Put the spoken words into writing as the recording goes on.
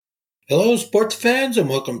Hello, sports fans, and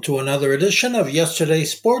welcome to another edition of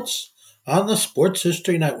Yesterday's Sports on the Sports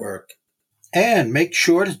History Network. And make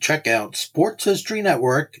sure to check out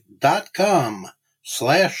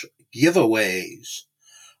sportshistorynetwork.com/giveaways.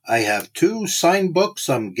 I have two signed books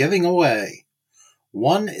I'm giving away.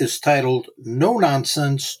 One is titled No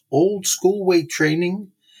Nonsense Old School Weight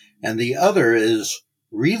Training, and the other is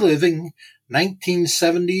Reliving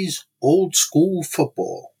 1970s Old School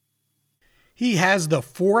Football. He has the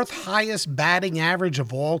fourth highest batting average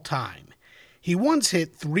of all time. He once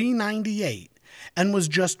hit .398 and was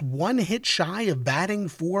just one hit shy of batting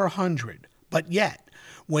 .400. But yet,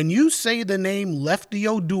 when you say the name Lefty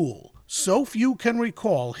O'Doul, so few can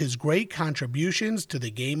recall his great contributions to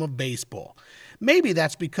the game of baseball. Maybe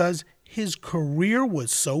that's because his career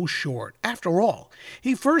was so short. After all,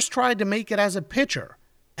 he first tried to make it as a pitcher,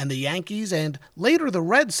 and the Yankees and later the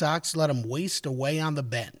Red Sox let him waste away on the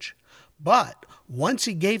bench. But once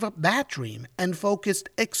he gave up that dream and focused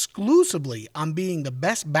exclusively on being the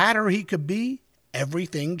best batter he could be,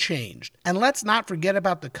 everything changed. And let's not forget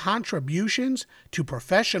about the contributions to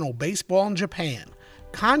professional baseball in Japan.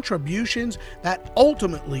 Contributions that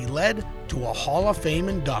ultimately led to a Hall of Fame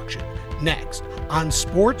induction. Next, on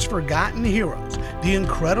Sports Forgotten Heroes, the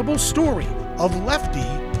incredible story of Lefty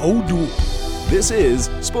O'Doul. This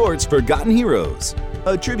is Sports Forgotten Heroes,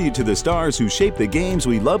 a tribute to the stars who shaped the games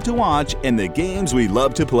we love to watch and the games we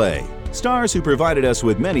love to play. Stars who provided us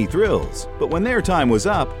with many thrills, but when their time was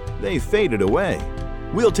up, they faded away.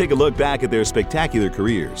 We'll take a look back at their spectacular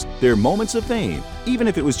careers, their moments of fame, even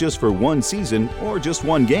if it was just for one season or just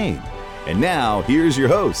one game. And now, here's your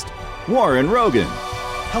host, Warren Rogan.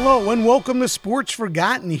 Hello and welcome to Sports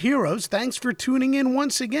Forgotten Heroes. Thanks for tuning in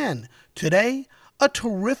once again. Today, a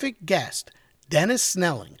terrific guest, Dennis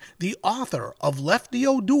Snelling, the author of Lefty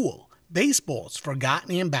O'Doul, baseball's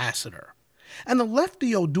forgotten ambassador. And the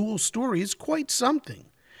Lefty O'Doul story is quite something.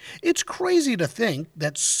 It's crazy to think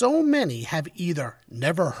that so many have either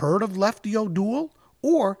never heard of Lefty O'Doul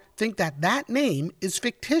or think that that name is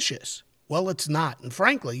fictitious. Well, it's not, and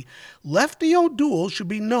frankly, Lefty O'Doul should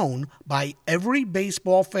be known by every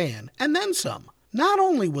baseball fan, and then some. Not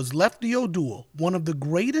only was Lefty O'Doul one of the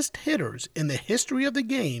greatest hitters in the history of the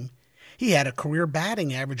game, he had a career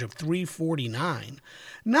batting average of .349.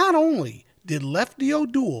 Not only did Lefty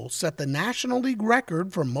O'Doul set the National League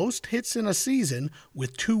record for most hits in a season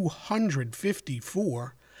with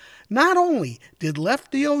 254, not only did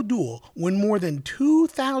Lefty O'Doul win more than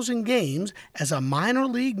 2,000 games as a minor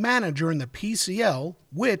league manager in the PCL,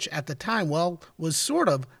 which at the time, was sort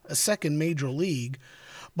of a second major league,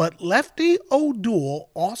 but Lefty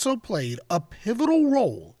O'Doul also played a pivotal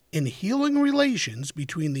role in healing relations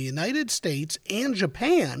between the United States and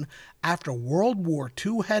Japan after World War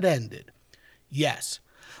II had ended. Yes,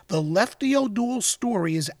 the Lefty O'Doul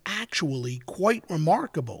story is actually quite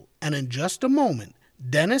remarkable, and in just a moment,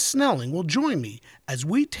 Dennis Snelling will join me as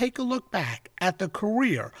we take a look back at the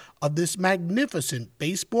career of this magnificent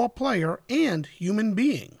baseball player and human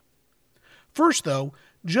being. First, though,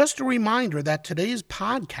 just a reminder that today's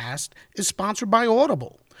podcast is sponsored by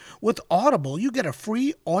Audible. With Audible, you get a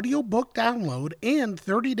free audiobook download and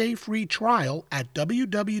 30-day free trial at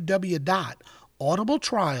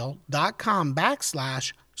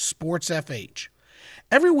www.audibletrial.com/sportsfh.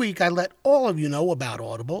 Every week, I let all of you know about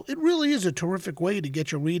Audible. It really is a terrific way to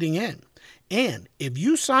get your reading in. And if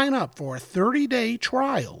you sign up for a 30-day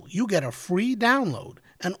trial, you get a free download.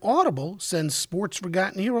 And Audible sends Sports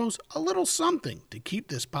Forgotten Heroes a little something to keep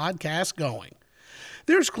this podcast going.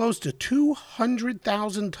 There's close to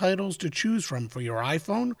 200,000 titles to choose from for your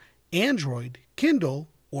iPhone, Android, Kindle,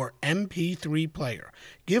 or MP3 player.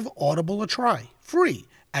 Give Audible a try, free,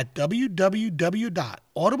 at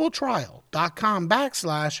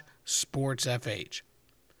www.audibletrial.com/sportsfh.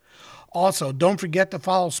 Also, don't forget to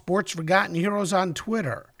follow Sports Forgotten Heroes on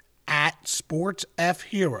Twitter, at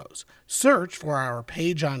SportsFHeroes. Search for our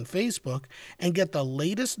page on Facebook and get the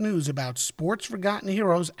latest news about Sports Forgotten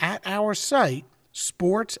Heroes at our site,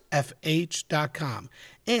 sportsfh.com.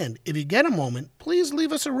 And if you get a moment, please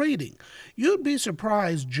leave us a rating. You'd be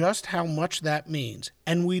surprised just how much that means,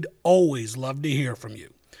 and we'd always love to hear from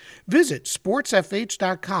you. Visit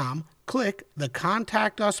sportsfh.com, click the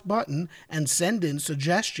Contact Us button, and send in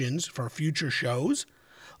suggestions for future shows.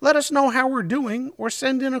 Let us know how we're doing or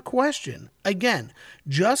send in a question. Again,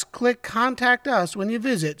 just click Contact Us when you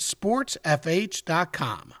visit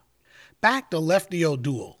sportsfh.com. Back to Lefty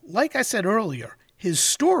O'Doul. Like I said earlier, his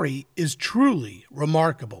story is truly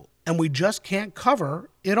remarkable, and we just can't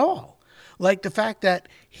cover it all. Like the fact that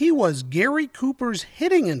he was Gary Cooper's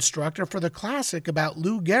hitting instructor for the classic about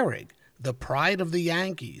Lou Gehrig, the pride of the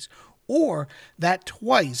Yankees, or that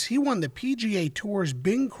twice he won the PGA Tour's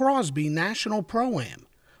Bing Crosby National Pro-Am.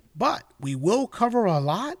 But we will cover a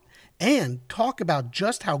lot and talk about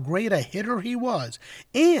just how great a hitter he was,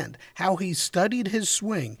 and how he studied his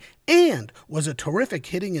swing, and was a terrific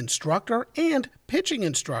hitting instructor and pitching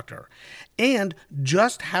instructor, and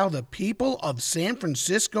just how the people of San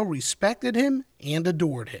Francisco respected him and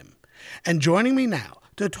adored him. And joining me now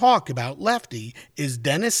to talk about Lefty is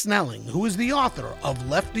Dennis Snelling, who is the author of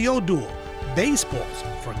Lefty O'Doul, Baseball's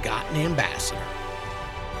Forgotten Ambassador.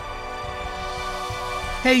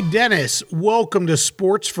 Hey, Dennis, welcome to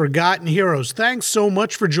Sports Forgotten Heroes. Thanks so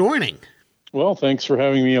much for joining. Well, thanks for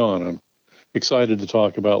having me on. I'm excited to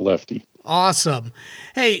talk about Lefty. Awesome.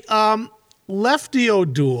 Hey, Lefty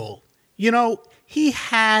O'Doul, he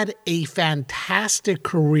had a fantastic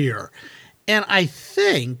career, and I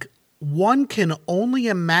think one can only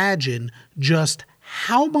imagine just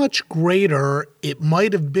how much greater it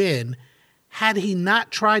might have been had he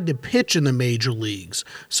not tried to pitch in the major leagues.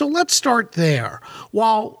 So let's start there.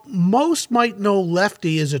 While most might know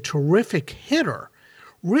Lefty as a terrific hitter,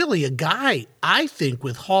 really a guy, I think,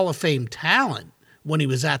 with Hall of Fame talent when he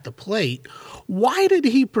was at the plate, why did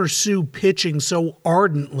he pursue pitching so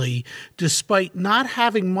ardently despite not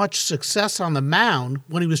having much success on the mound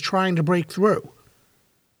when he was trying to break through?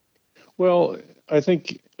 Well, I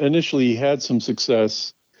think initially he had some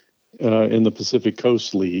success in the Pacific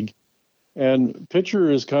Coast League. And pitcher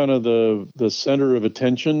is kind of the center of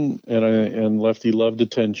attention, and Lefty loved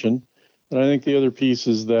attention. And I think the other piece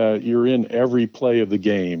is that you're in every play of the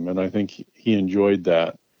game, and I think he enjoyed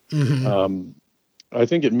that. Mm-hmm. I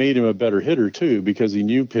think it made him a better hitter, too, because he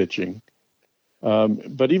knew pitching.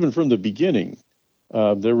 But even from the beginning,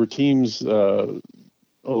 there were teams, a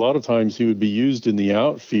lot of times he would be used in the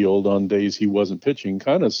outfield on days he wasn't pitching,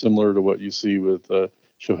 kind of similar to what you see with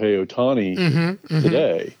Shohei Ohtani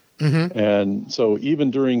today. Mm-hmm. And so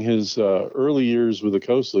even during his early years with the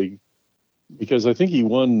Coast League, because I think he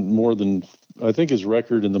won I think his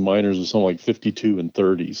record in the minors was something like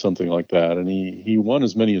 52-30, something like that. And he won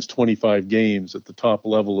as many as 25 games at the top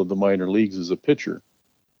level of the minor leagues as a pitcher.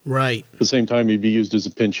 Right. At the same time, he'd be used as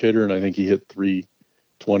a pinch hitter, and I think he hit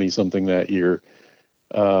 320 something that year.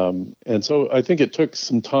 And so I think it took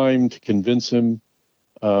some time to convince him.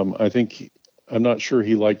 I'm not sure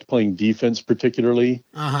he liked playing defense particularly,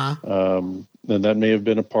 and that may have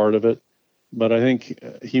been a part of it. But I think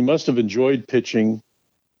he must have enjoyed pitching.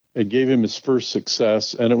 It gave him his first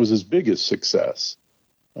success, and it was his biggest success.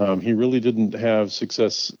 He really didn't have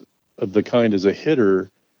success of the kind as a hitter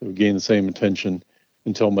that would gain the same attention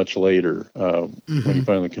until much later, when he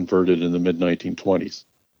finally converted in the mid-1920s.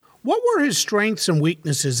 What were his strengths and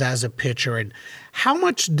weaknesses as a pitcher, and how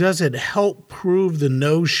much does it help prove the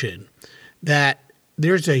notion that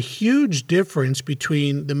there's a huge difference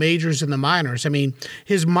between the majors and the minors? I mean,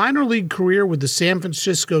 his minor league career with the San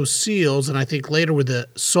Francisco Seals, and I think later with the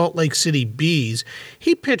Salt Lake City Bees,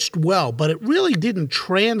 he pitched well, but it really didn't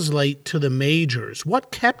translate to the majors.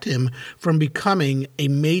 What kept him from becoming a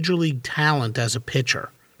major league talent as a pitcher?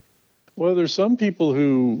 Well, there's some people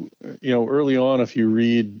who, early on, if you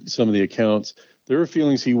read some of the accounts, there are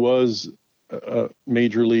feelings he was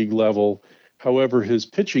major league level. However, his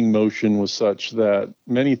pitching motion was such that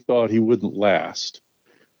many thought he wouldn't last.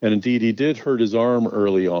 And indeed, he did hurt his arm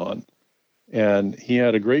early on. And he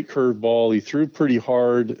had a great curveball. He threw pretty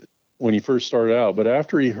hard when he first started out. But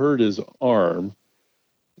after he hurt his arm,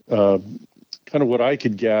 kind of what I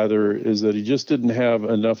could gather is that he just didn't have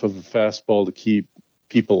enough of a fastball to keep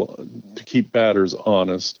batters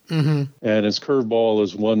honest. Mm-hmm. And his curveball,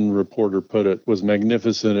 as one reporter put it, was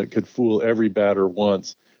magnificent. It could fool every batter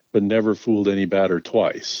once, but never fooled any batter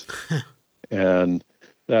twice. And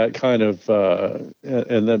that kind of,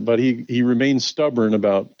 but he remained stubborn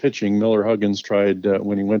about pitching. Miller Huggins tried,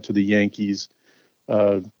 when he went to the Yankees,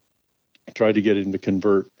 tried to get him to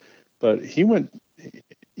convert, but he went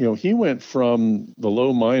from the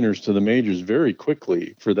low minors to the majors very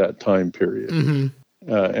quickly for that time period. Mm-hmm.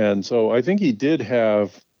 And so I think he did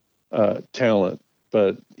have talent,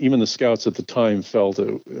 but even the scouts at the time felt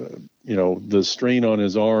the strain on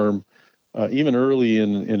his arm, even early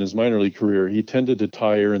in his minor league career, he tended to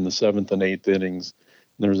tire in the 7th and 8th innings.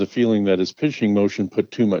 And there was a feeling that his pitching motion put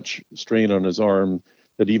too much strain on his arm,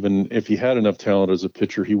 that even if he had enough talent as a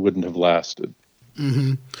pitcher, he wouldn't have lasted.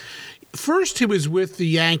 Mm-hmm. First, he was with the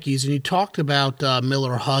Yankees, and you talked about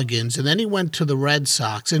Miller Huggins, and then he went to the Red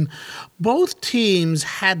Sox. And both teams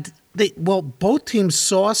both teams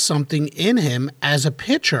saw something in him as a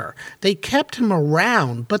pitcher. They kept him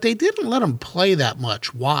around, but they didn't let him play that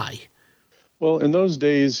much. Why? Well, in those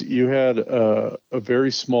days, you had a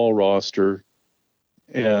very small roster,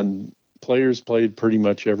 and players played pretty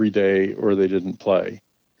much every day or they didn't play.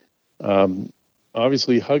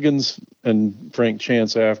 Obviously, Huggins and Frank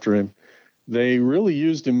Chance after him, they really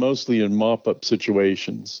used him mostly in mop-up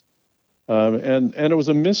situations. And it was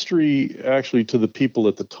a mystery, actually, to the people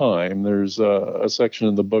at the time. There's a section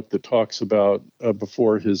in the book that talks about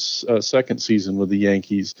before his second season with the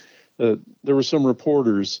Yankees, there were some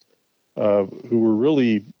reporters who were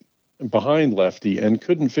really behind Lefty and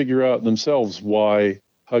couldn't figure out themselves why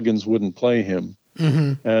Huggins wouldn't play him.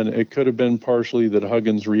 Mm-hmm. And it could have been partially that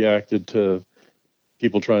Huggins reacted to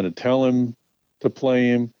people trying to tell him to play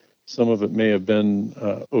him. Some of it may have been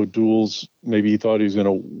O'Doul's. Maybe he thought he was going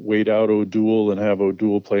to wait out O'Doul and have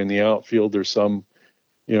O'Doul play in the outfield. There's some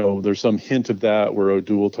hint of that where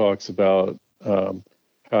O'Doul talks about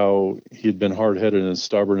how he had been hard-headed and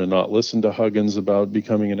stubborn and not listened to Huggins about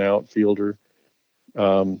becoming an outfielder.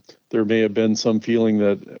 There may have been some feeling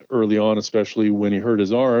that early on, especially when he hurt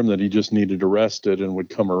his arm, that he just needed to rest it and would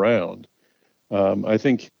come around. I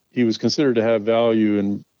think he was considered to have value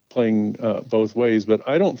in playing both ways, but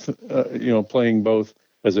I don't, playing both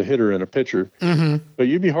as a hitter and a pitcher. Mm-hmm. But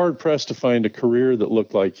you'd be hard-pressed to find a career that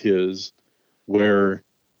looked like his, where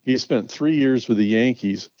he spent 3 years with the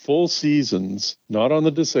Yankees, full seasons, not on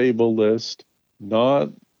the disabled list, not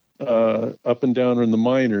up and down in the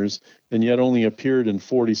minors, and yet only appeared in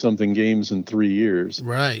 40-something games in 3 years.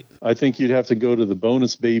 Right. I think you'd have to go to the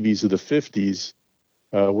bonus babies of the 50s,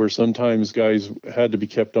 where sometimes guys had to be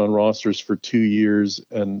kept on rosters for 2 years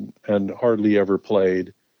and hardly ever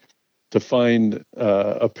played, to find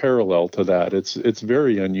a parallel to that. It's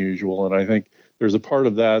very unusual, and I think there's a part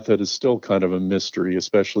of that is still kind of a mystery,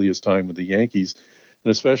 especially his time with the Yankees,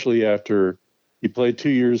 and especially after he played 2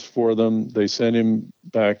 years for them. They sent him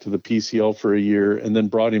back to the PCL for a year and then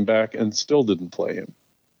brought him back and still didn't play him.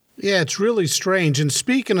 Yeah, it's really strange. And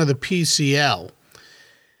speaking of the PCL,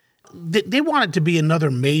 they want it to be another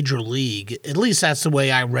major league. At least that's the way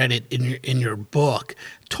I read it in your book.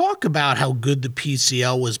 Talk about how good the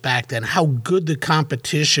PCL was back then, how good the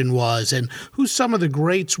competition was, and who some of the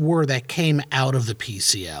greats were that came out of the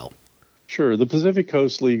PCL. Sure. The Pacific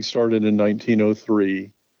Coast League started in 1903,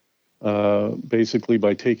 basically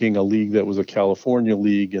by taking a league that was a California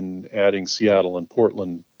league and adding Seattle and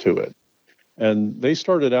Portland to it. And they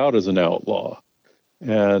started out as an outlaw.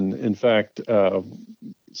 And in fact,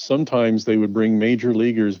 sometimes they would bring major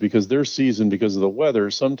leaguers because their season, because of the weather,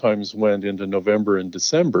 sometimes went into November and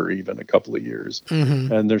December, even a couple of years.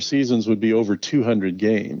 Mm-hmm. And their seasons would be over 200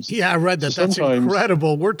 games. Yeah, I read that. That's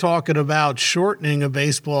incredible. We're talking about shortening a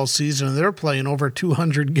baseball season, and they're playing over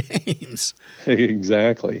 200 games.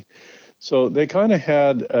 Exactly. So they kind of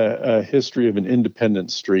had a history of an independent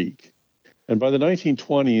streak. And by the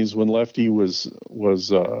 1920s, when Lefty was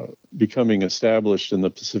becoming established in the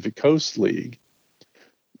Pacific Coast League,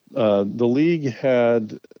 the league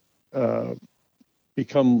had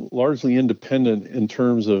become largely independent in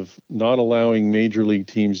terms of not allowing major league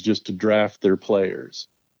teams just to draft their players.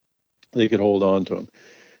 They could hold on to them.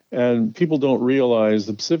 And people don't realize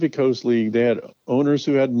the Pacific Coast League, they had owners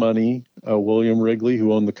who had money. William Wrigley,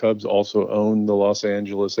 who owned the Cubs, also owned the Los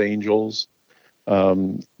Angeles Angels.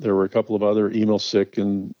 There were a couple of other. Emil Sick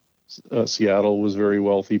in Seattle was very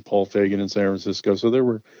wealthy. Paul Fagan in San Francisco. So there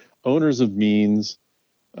were owners of means.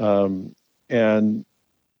 And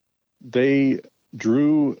they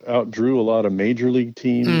outdrew a lot of major league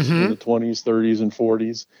teams in the 20s, 30s, and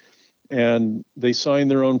 40s, and they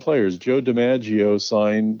signed their own players. Joe DiMaggio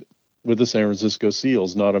signed with the San Francisco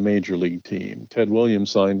Seals, not a major league team. Ted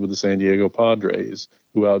Williams signed with the San Diego Padres,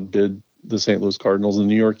 who outbid the St. Louis Cardinals and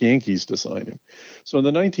New York Yankees to sign him. So in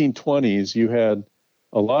the 1920s, you had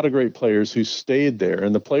a lot of great players who stayed there,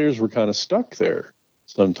 and the players were kind of stuck there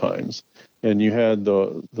sometimes. And you had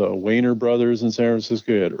the Wainer brothers in San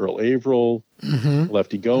Francisco. You had Earl Averill. Mm-hmm.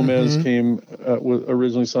 Lefty Gomez came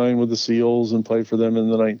originally signed with the Seals and played for them in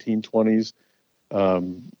the 1920s.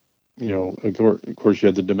 Of course, you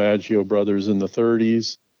had the DiMaggio brothers in the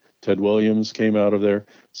 30s. Ted Williams came out of there.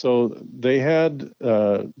 So they had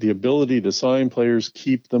the ability to sign players,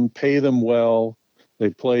 keep them, pay them well. They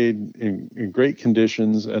played in great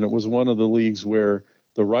conditions, and it was one of the leagues where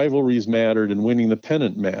the rivalries mattered and winning the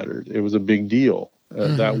pennant mattered. It was a big deal.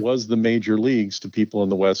 That was the major leagues to people on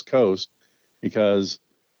the West Coast, because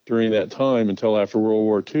during that time, until after World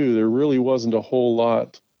War II, there really wasn't a whole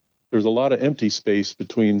lot. There's a lot of empty space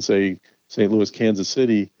between, say, St. Louis, Kansas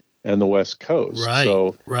City, and the West Coast.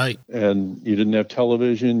 Right. And you didn't have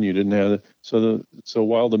television. You didn't have so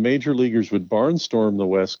while the major leaguers would barnstorm the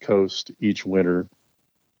West Coast each winter,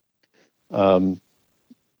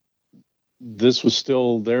 this was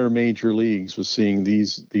still their major leagues, was seeing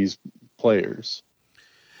these players.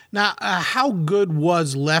 Now, how good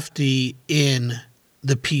was Lefty in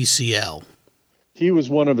the PCL? He was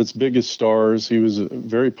one of its biggest stars. He was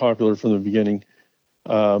very popular from the beginning.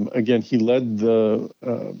 Again, he led the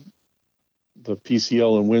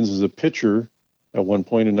PCL in wins as a pitcher at one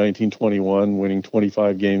point in 1921, winning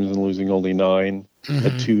 25 games and losing only 9,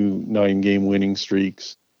 had 2 9-game winning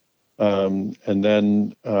streaks. And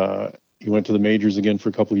then he went to the majors again for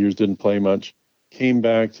a couple of years, didn't play much, came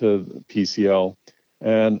back to PCL,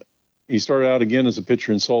 and he started out again as a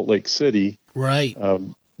pitcher in Salt Lake City. Right.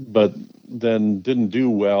 But then didn't do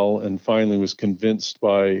well, and finally was convinced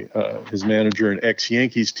by his manager and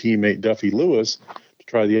ex-Yankees teammate Duffy Lewis to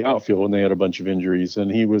try the outfield when they had a bunch of injuries.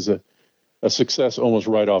 And he was a success almost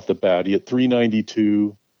right off the bat. He hit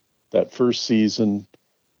 .392 that first season.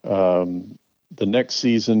 The next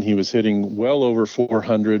season, he was hitting well over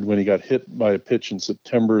 .400 when he got hit by a pitch in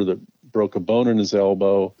September that broke a bone in his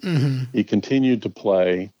elbow. He continued to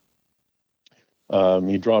play.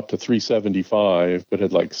 He dropped to .375, but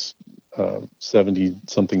had like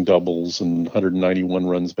 70-something doubles and 191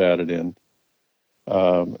 runs batted in.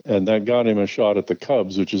 And that got him a shot at the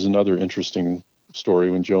Cubs, which is another interesting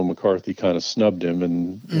story when Joe McCarthy kind of snubbed him.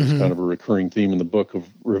 And it's kind of a recurring theme in the book of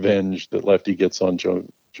revenge that Lefty gets on Joe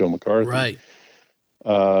McCarthy. Right.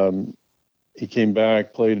 He came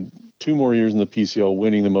back, played 2 more years in the PCL,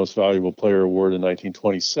 winning the Most Valuable Player award in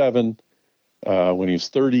 1927. When he was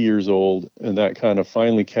 30 years old, and that kind of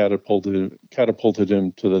finally catapulted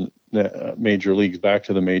him to the major leagues, back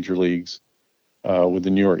to the major leagues with the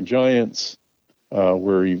New York Giants,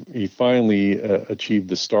 where he finally achieved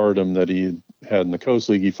the stardom that he had in the Coast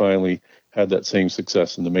League. He finally had that same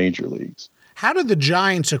success in the major leagues. How did the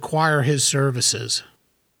Giants acquire his services?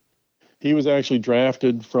 He was actually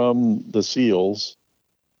drafted from the Seals.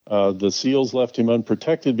 The Seals left him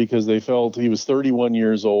unprotected because they felt he was 31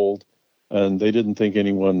 years old, and they didn't think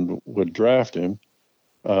anyone would draft him.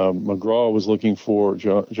 John McGraw was looking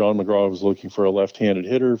for a left-handed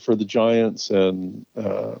hitter for the Giants, and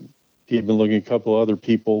he'd been looking at a couple other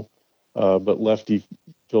people, but Lefty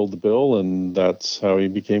filled the bill, and that's how he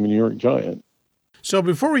became a New York Giant. So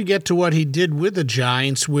before we get to what he did with the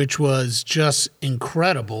Giants, which was just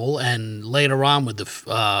incredible, and later on with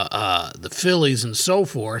the Phillies and so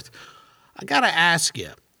forth, I got to ask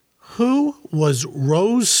you, who was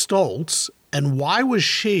Rose Stoltz, and why was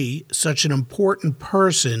she such an important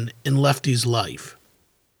person in Lefty's life?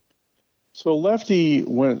 So Lefty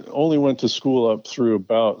only went to school up through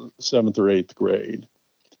about 7th or 8th grade.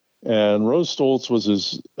 And Rose Stoltz was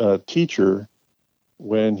his teacher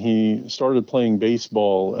when he started playing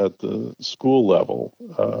baseball at the school level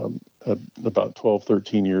at about 12,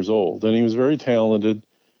 13 years old. And he was very talented.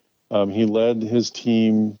 He led his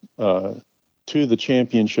team to the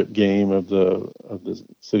championship game of the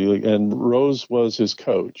City League, and Rose was his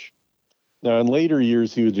coach. Now, in later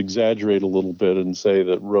years, he would exaggerate a little bit and say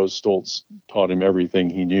that Rose Stoltz taught him everything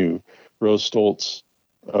he knew. Rose Stoltz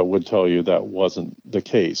would tell you that wasn't the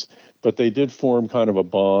case, but they did form kind of a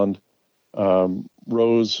bond.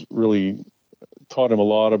 Rose really taught him a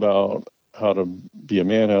lot about how to be a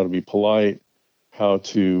man, how to be polite, how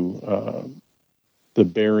to the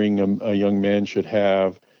bearing a young man should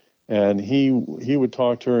have. And he would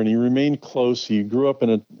talk to her, and he remained close. He grew up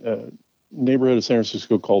in a neighborhood of San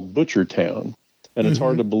Francisco called Butchertown, and it's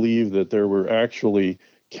hard to believe that there were actually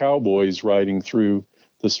cowboys riding through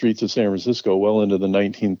the streets of San Francisco well into the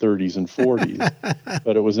 1930s and 40s.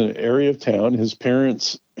 But it was an area of town.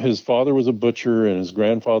 His father was a butcher, and his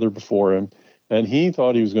grandfather before him, and he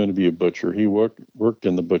thought he was going to be a butcher. He worked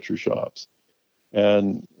in the butcher shops,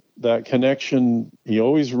 and that connection, he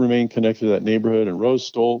always remained connected to that neighborhood, and Rose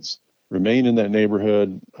Stoltz remained in that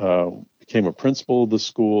neighborhood, became a principal of the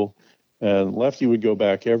school, and Lefty would go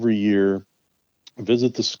back every year,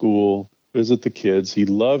 visit the school, visit the kids. He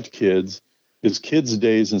loved kids. His kids'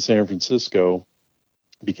 days in San Francisco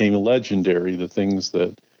became legendary, the things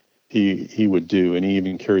that he would do, and he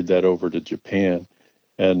even carried that over to Japan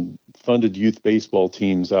and funded youth baseball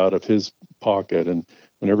teams out of his pocket. And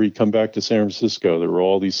whenever he'd come back to San Francisco, there were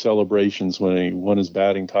all these celebrations when he won his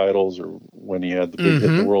batting titles or when he had the big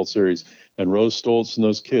hit in the World Series. And Rose Stoltz and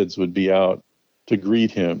those kids would be out to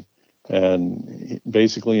greet him. And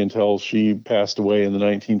basically until she passed away in the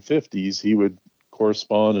 1950s, he would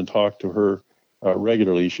correspond and talk to her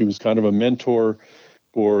regularly. She was kind of a mentor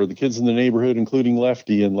for the kids in the neighborhood, including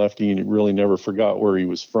Lefty. And Lefty really never forgot where he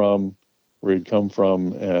was from, where he'd come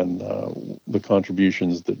from, and the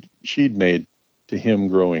contributions that she'd made to him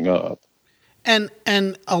growing up. And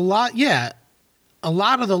a lot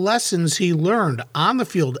of the lessons he learned on the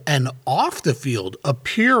field and off the field,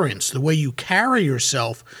 appearance, the way you carry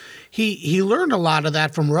yourself, he learned a lot of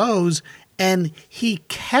that from Rose, and he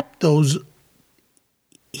kept those.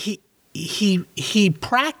 He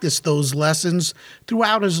practiced those lessons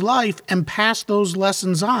throughout his life and passed those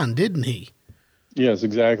lessons on, didn't he? Yes,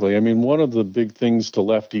 exactly. I mean, one of the big things to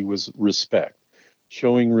Lefty was respect,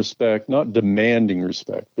 showing respect, not demanding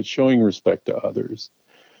respect, but showing respect to others.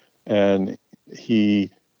 And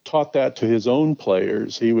he taught that to his own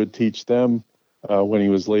players. He would teach them when he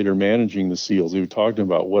was later managing the Seals. He would talk to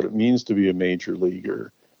them about what it means to be a major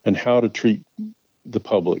leaguer and how to treat the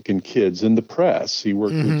public and kids and the press. He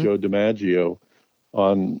worked with Joe DiMaggio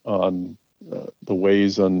on the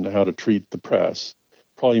ways on how to treat the press.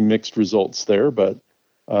 Probably mixed results there, but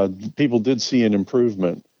people did see an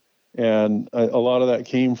improvement, and a lot of that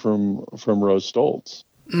came from Rose Stoltz.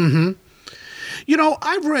 Mm-hmm. You know,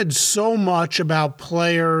 I've read so much about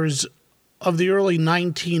players of the early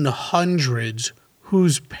 1900s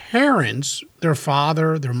whose parents, their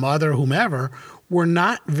father, their mother, whomever, were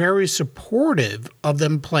not very supportive of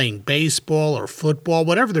them playing baseball or football,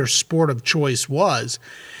 whatever their sport of choice was,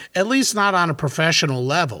 at least not on a professional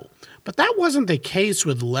level. But that wasn't the case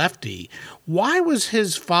with Lefty. Why was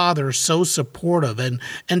his father so supportive?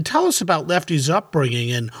 And tell us about Lefty's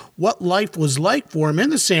upbringing and what life was like for him in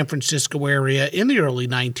the San Francisco area in the early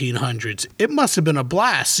 1900s. It must have been a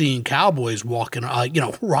blast seeing cowboys walking,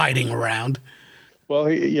 riding around.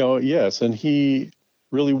 Well, yes, and he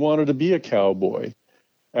really wanted to be a cowboy.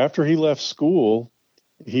 After he left school,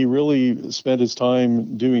 he really spent his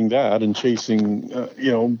time doing that and chasing,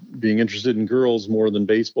 being interested in girls more than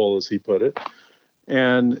baseball, as he put it.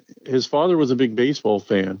 And his father was a big baseball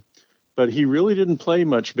fan, but he really didn't play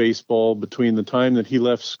much baseball between the time that he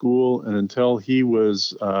left school and until he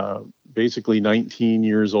was basically 19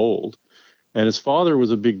 years old. And his father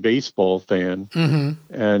was a big baseball fan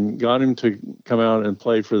and got him to come out and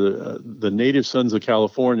play for the Native Sons of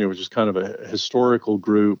California, which is kind of a historical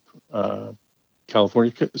group,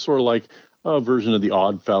 California, sort of like a version of the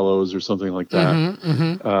Odd Fellows or something like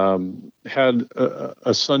that. Had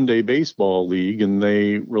a Sunday baseball league, and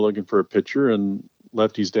they were looking for a pitcher, and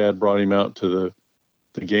Lefty's dad brought him out to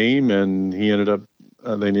the game, and he ended up,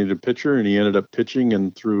 they needed a pitcher, and he ended up pitching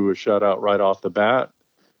and threw a shutout right off the bat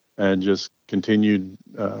and just continued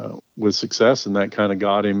with success, and that kind of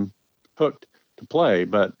got him hooked to play.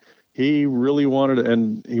 But he really wanted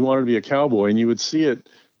to be a cowboy, and you would see it.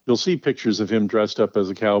 You'll see pictures of him dressed up as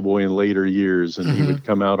a cowboy in later years, and he would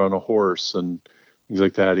come out on a horse and things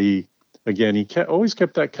like that. He always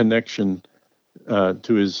kept that connection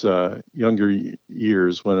to his younger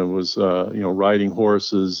years when it was, riding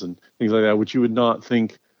horses and things like that, which you would not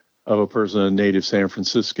think of a person, a native San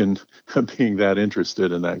Franciscan, being that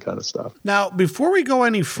interested in that kind of stuff. Now, before we go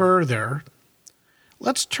any further,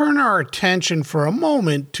 let's turn our attention for a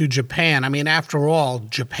moment to Japan. I mean, after all,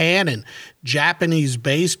 Japan and Japanese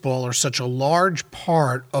baseball are such a large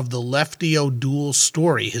part of the Lefty O'Doul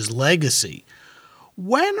story, his legacy.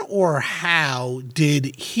 When or how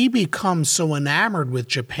did he become so enamored with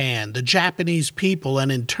Japan, the Japanese people,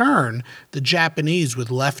 and in turn, the Japanese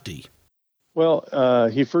with Lefty? Well,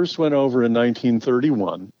 he first went over in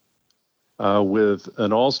 1931 with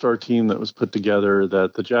an all-star team that was put together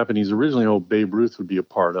that the Japanese originally hoped Babe Ruth would be a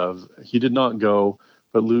part of. He did not go,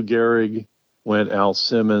 but Lou Gehrig went, Al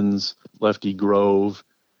Simmons, Lefty Grove,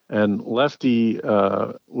 and Lefty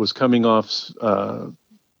was coming off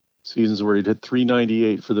seasons where he'd hit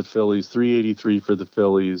 398 for the Phillies, 383 for the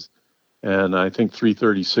Phillies, and I think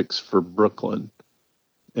 336 for Brooklyn.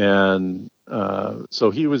 And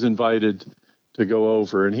so he was invited to go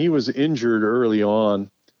over, and he was injured early on.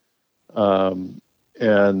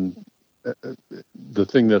 And the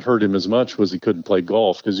thing that hurt him as much was he couldn't play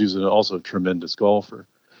golf because he was also a tremendous golfer.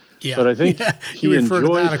 Yeah. But I think you referred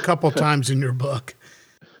to that a couple times in your book.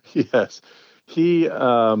 Yes. He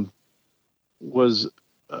was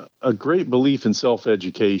a great belief in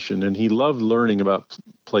self-education, and he loved learning about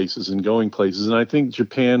places and going places. And I think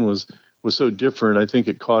Japan was so different. I think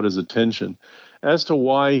it caught his attention. As to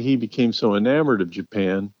why he became so enamored of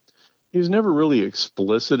Japan, he was never really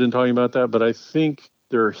explicit in talking about that, but I think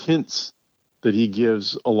there are hints that he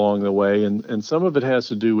gives along the way. And some of it has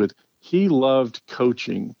to do with he loved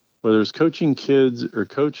coaching, whether it's coaching kids or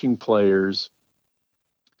coaching players,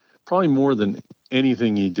 probably more than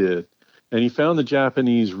anything he did. And he found the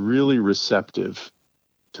Japanese really receptive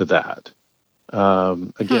to that.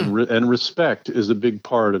 And respect is a big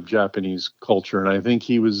part of Japanese culture, and I think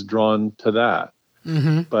he was drawn to that.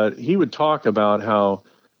 But he would talk about how,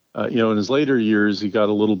 in his later years, he got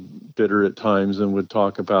a little bitter at times and would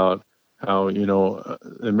talk about how, the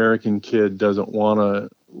American kid doesn't want to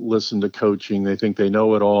listen to coaching. They think they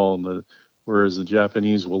know it all, and whereas the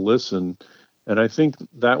Japanese will listen. And I think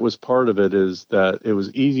that was part of it, is that it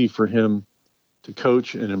was easy for him to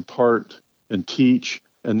coach and impart and teach.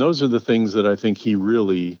 And those are the things that I think he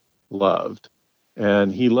really loved.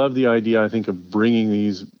 And he loved the idea, I think, of bringing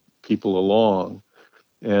these people along.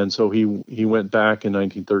 And so he went back in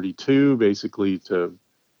 1932, basically to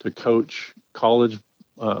coach college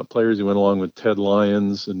players. He went along with Ted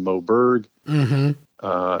Lyons and Mo Berg.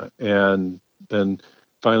 Mm-hmm. And then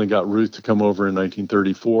finally got Ruth to come over in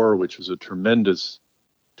 1934, which was a tremendous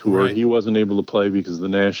tour. Right. He wasn't able to play because the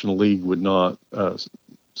National League would not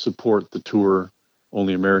support the tour.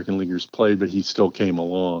 Only American leaguers played, but he still came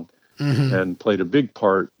along and played a big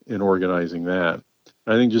part in organizing that.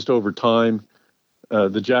 I think just over time,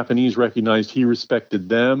 the Japanese recognized he respected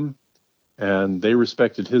them, and they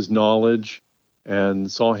respected his knowledge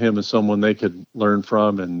and saw him as someone they could learn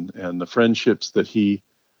from, and the friendships that he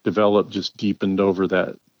developed just deepened over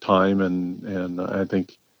that time, and I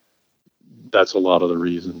think that's a lot of the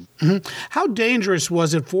reason. Mm-hmm. How dangerous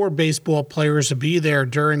was it for baseball players to be there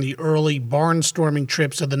during the early barnstorming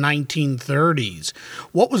trips of the 1930s?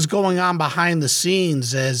 What was going on behind the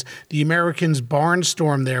scenes as the Americans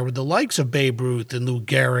barnstormed there with the likes of Babe Ruth and Lou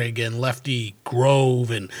Gehrig and Lefty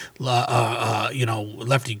Grove and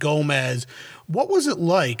Lefty Gomez? What was it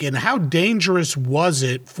like, and how dangerous was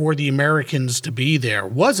it for the Americans to be there?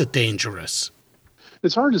 Was it dangerous?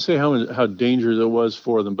 It's hard to say how dangerous it was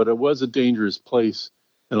for them, but it was a dangerous place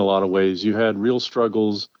in a lot of ways. You had real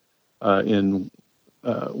struggles in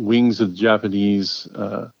wings of the Japanese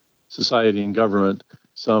society and government,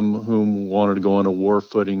 some whom wanted to go on a war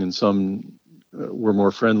footing and some were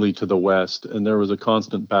more friendly to the West. And there was a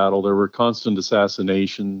constant battle. There were constant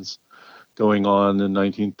assassinations going on in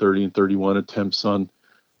 1930 and 31, attempts on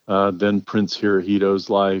then Prince Hirohito's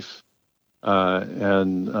life.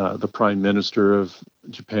 And the prime minister of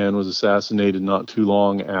Japan was assassinated not too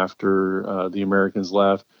long after the Americans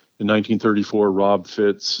left. In 1934, Rob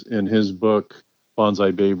Fitz, in his book,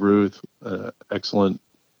 Bonsai Babe Ruth, excellent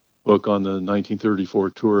book on the 1934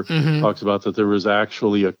 tour, talks about that there was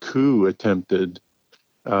actually a coup attempt that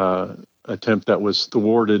was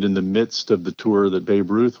thwarted in the midst of the tour that Babe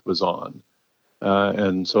Ruth was on.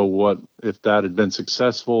 And so what if that had been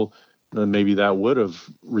successful, then maybe that would have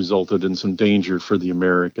resulted in some danger for the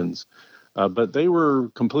Americans. But they were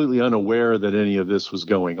completely unaware that any of this was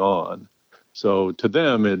going on. So to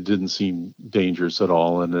them, it didn't seem dangerous at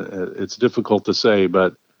all. And it's difficult to say,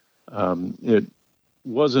 but it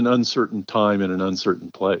was an uncertain time in an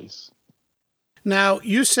uncertain place. Now,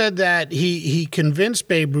 you said that he convinced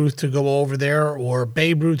Babe Ruth to go over there, or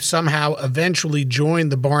Babe Ruth somehow eventually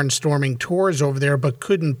joined the barnstorming tours over there but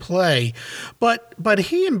couldn't play. But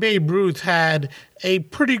he and Babe Ruth had a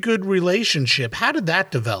pretty good relationship. How did that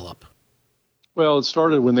develop? Well, it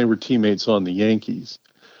started when they were teammates on the Yankees.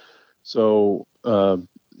 So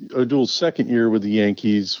O'Doul's second year with the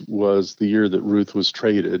Yankees was the year that Ruth was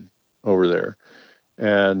traded over there.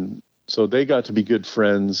 And so they got to be good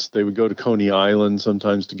friends. They would go to Coney Island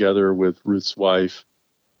sometimes together with Ruth's wife.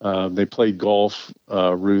 They played golf.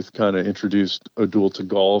 Ruth kind of introduced O'Doul to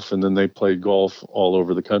golf, and then they played golf all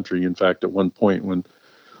over the country. In fact, at one point when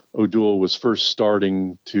O'Doul was first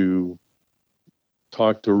starting to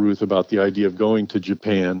talk to Ruth about the idea of going to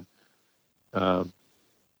Japan,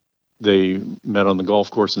 they met on the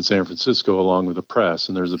golf course in San Francisco along with the press,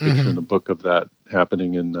 and there's a picture in the book of that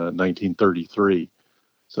happening in 1933.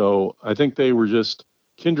 So I think they were just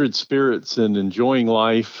kindred spirits and enjoying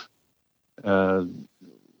life. I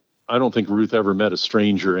don't think Ruth ever met a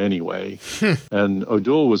stranger anyway. And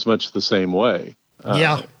O'Doul was much the same way.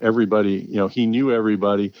 Everybody, he knew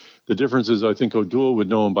everybody. The difference is I think O'Doul would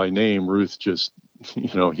know him by name. Ruth just,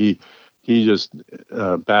 he just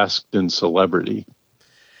basked in celebrity.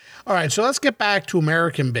 All right, so let's get back to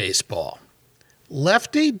American baseball.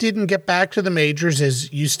 Lefty didn't get back to the majors,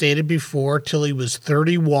 as you stated before, till he was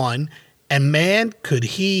 31, and man, could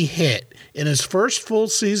he hit. In his first full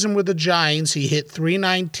season with the Giants, he hit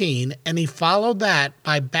 .319, and he followed that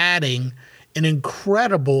by batting an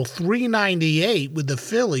incredible .398 with the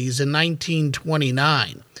Phillies in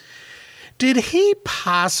 1929. Did he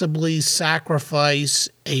possibly sacrifice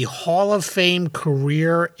a Hall of Fame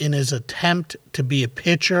career in his attempt to be a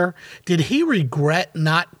pitcher? Did he regret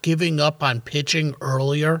not giving up on pitching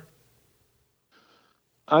earlier?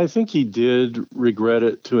 I think he did regret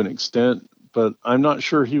it to an extent, but I'm not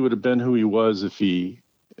sure he would have been who he was if he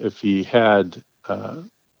had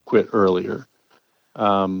quit earlier.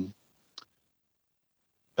 And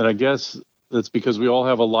I guess that's because we all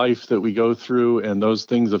have a life that we go through, and those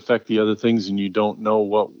things affect the other things, and you don't know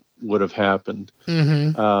what would have happened.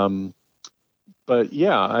 But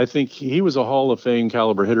yeah, I think he was a Hall of Fame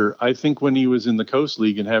caliber hitter. I think when he was in the Coast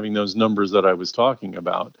League and having those numbers that I was talking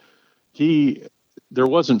about, there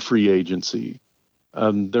wasn't free agency.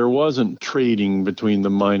 There wasn't trading between the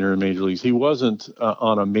minor and major leagues. He wasn't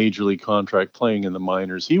on a major league contract playing in the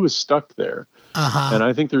minors. He was stuck there. And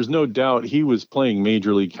I think there's no doubt he was playing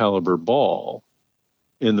major league caliber ball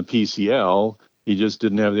in the PCL. He just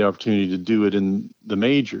didn't have the opportunity to do it in the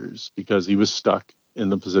majors because he was stuck in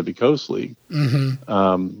the Pacific Coast League.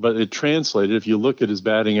 But it translated. If you look at his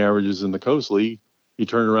batting averages in the Coast League, he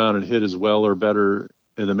turned around and hit as well or better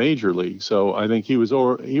in the major league. So I think he was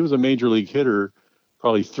a major league hitter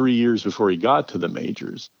probably 3 years before he got to the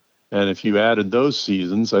majors. And if you added those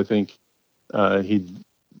seasons, I think he'd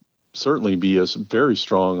certainly be a very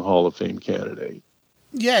strong Hall of Fame candidate.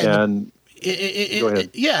 Yeah. And go ahead.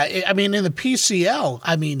 Yeah. I mean, in the PCL,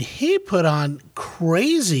 I mean, he put on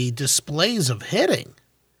crazy displays of hitting.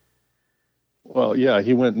 Well, yeah,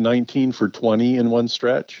 he went 19 for 20 in one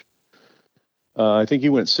stretch. I think he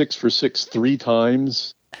went 6 for 6 3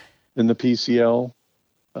 times in the PCL.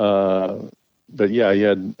 But yeah, he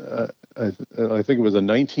had, I think it was a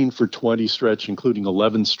 19 for 20 stretch, including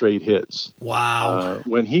 11 straight hits. Wow.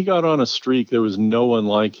 When he got on a streak, there was no one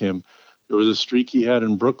like him. There was a streak he had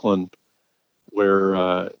in Brooklyn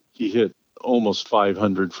where he hit almost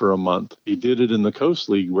 500 for a month. He did it in the Coast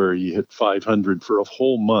League where he hit 500 for a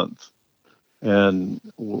whole month. And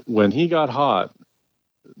when he got hot,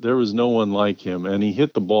 there was no one like him, and he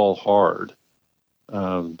hit the ball hard.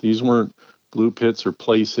 These weren't bloop hits or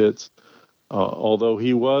place hits. Although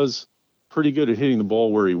he was pretty good at hitting the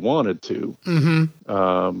ball where he wanted to.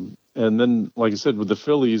 And then, like I said, with the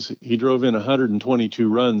Phillies, he drove in 122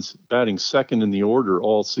 runs, batting second in the order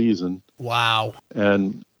all season. Wow.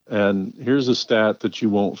 And here's a stat that you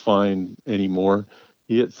won't find anymore.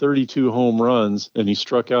 He hit 32 home runs, and he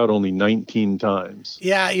struck out only 19 times.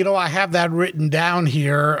 Yeah, I have that written down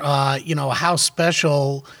here, how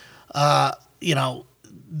special, that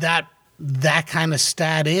kind of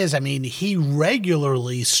stat is. I mean, he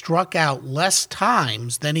regularly struck out less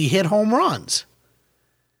times than he hit home runs.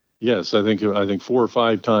 Yes, I think 4 or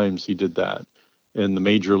 5 times he did that in the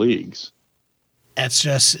major leagues.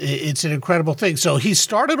 It's an incredible thing. So he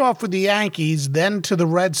started off with the Yankees, then to the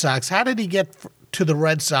Red Sox. How did he get to the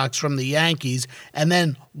Red Sox from the Yankees? And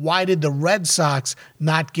then why did the Red Sox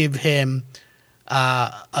not give him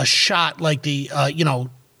a shot like to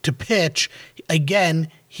pitch? Again,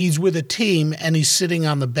 he's with a team and he's sitting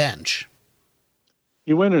on the bench.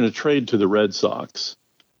 He went in a trade to the Red Sox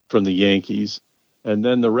from the Yankees. And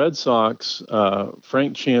then the Red Sox,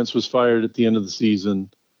 Frank Chance was fired at the end of the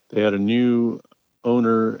season. They had a new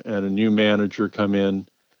owner and a new manager come in,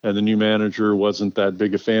 and the new manager wasn't that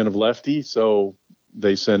big a fan of Lefty, so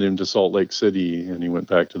they sent him to Salt Lake City, and he went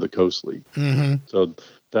back to the Coast League. So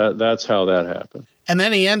that's how that happened. And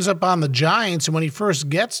then he ends up on the Giants, and when he first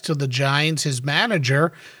gets to the Giants, his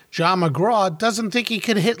manager, John McGraw, doesn't think he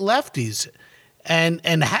could hit lefties.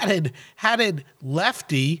 And how did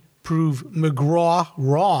Lefty prove McGraw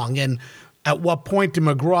wrong? And at what point did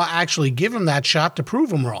McGraw actually give him that shot to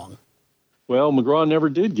prove him wrong? Well, McGraw never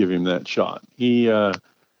did give him that shot.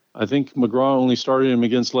 I think McGraw only started him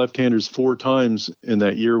against left-handers 4 times in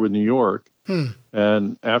that year with New York.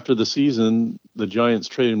 And after the season, the Giants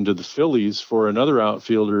traded him to the Phillies for another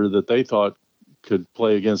outfielder that they thought could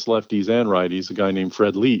play against lefties and righties, a guy named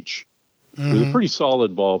Fred Leach. He was a pretty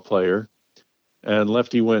solid ball player. And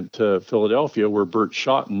Lefty went to Philadelphia, where Bert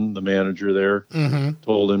Schotten, the manager there,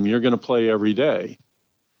 told him, "You're going to play every day."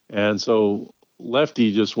 And so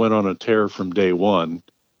Lefty just went on a tear from day one.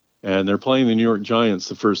 And they're playing the New York Giants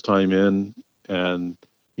the first time in, and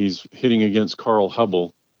he's hitting against Carl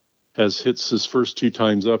Hubble, hits his first 2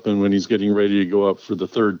 times up, and when he's getting ready to go up for the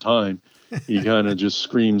 3rd time, he kind of just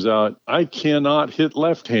screams out, "I cannot hit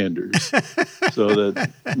left-handers," so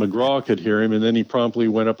that McGraw could hear him, and then he promptly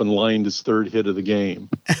went up and lined his 3rd hit of the game.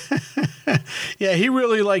 Yeah, he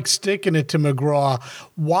really liked sticking it to McGraw.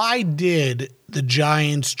 Why did the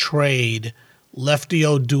Giants trade Lefty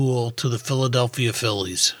O'Doul to the Philadelphia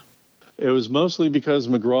Phillies? It was mostly because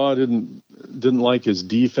McGraw didn't like his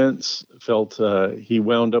defense, felt he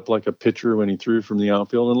wound up like a pitcher when he threw from the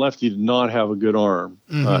outfield, and Lefty did not have a good arm.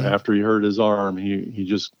 After he hurt his arm, he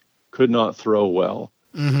just could not throw well.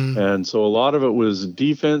 And so a lot of it was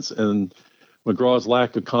defense and McGraw's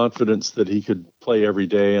lack of confidence that he could play every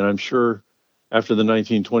day. And I'm sure after the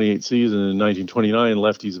 1928 season in 1929,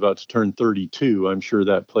 Lefty's about to turn 32. I'm sure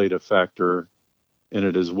that played a factor in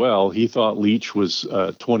it as well. He thought Leach was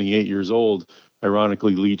 28 years old.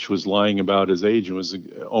 Ironically, Leach was lying about his age and was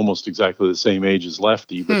almost exactly the same age as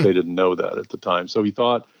Lefty, but they didn't know that at the time. So he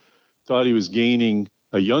thought thought he was gaining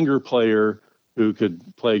a younger player who could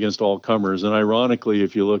play against all comers. And ironically,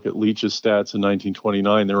 if you look at Leach's stats in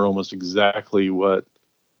 1929, they're almost exactly what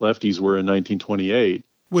lefties were in 1928.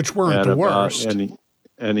 Which weren't the worst.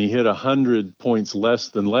 And he hit 100 points less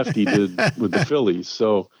than lefty did with the Phillies.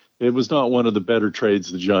 So it was not one of the better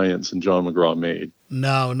trades the Giants and John McGraw made.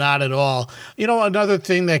 No, not at all. You know, another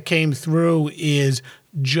thing that came through is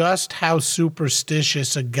just how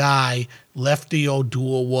superstitious a guy Lefty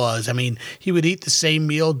O'Doul was. I mean, he would eat the same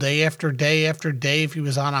meal day after day after day if he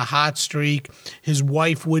was on a hot streak. His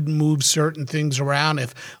wife wouldn't move certain things around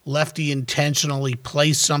if Lefty intentionally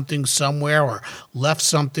placed something somewhere or left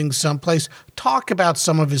something someplace. Talk about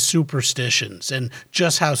some of his superstitions and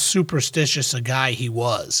just how superstitious a guy he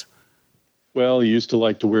was. Well, he used to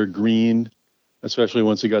like to wear green, especially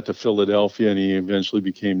once he got to Philadelphia, and he eventually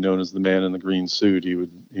became known as the man in the green suit.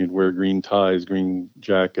 He'd wear green ties, green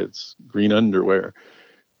jackets, green underwear.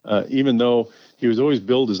 Even though he was always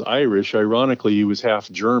billed as Irish, ironically, he was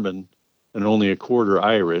half German and only a quarter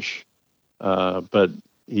Irish. But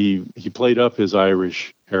he played up his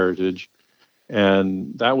Irish heritage,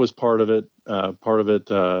 and that was part of it.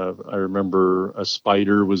 I remember a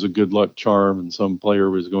spider was a good luck charm, and some player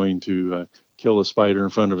was going to kill a spider in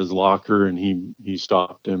front of his locker, and he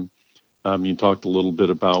stopped him. He talked a little bit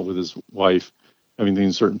about with his wife having things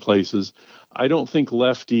in certain places. I don't think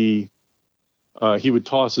Lefty, he would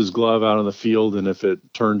toss his glove out on the field, and if it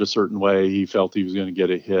turned a certain way, he felt he was going to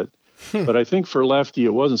get a hit. But I think for Lefty,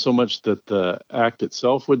 it wasn't so much that the act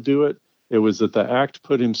itself would do it. It was that the act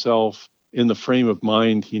put himself in the frame of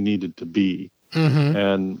mind he needed to be. Mm-hmm.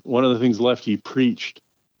 And one of the things Lefty preached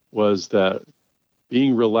was that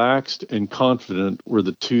being relaxed and confident were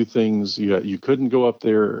the two things you couldn't go up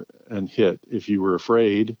there and hit if you were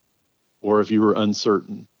afraid or if you were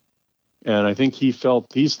uncertain. And I think he felt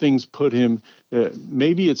these things put him,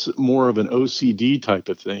 maybe it's more of an OCD type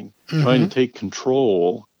of thing, mm-hmm. trying to take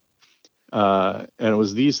control. And it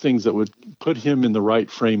was these things that would put him in the right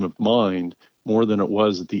frame of mind more than it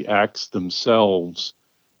was that the acts themselves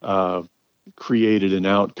created an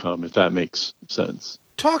outcome, if that makes sense.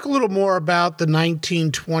 Talk a little more about the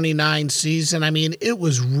 1929 season. I mean, it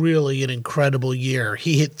was really an incredible year.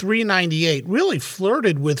 He hit .398, really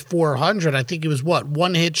flirted with .400. I think he was,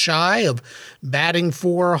 one hit shy of batting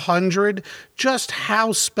 .400. Just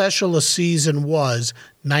how special a season was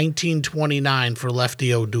 1929 for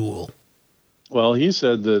Lefty O'Doul. Well, he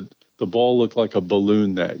said that the ball looked like a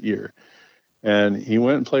balloon that year. And he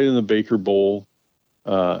went and played in the Baker Bowl.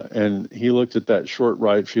 And he looked at that short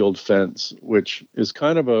right field fence, which is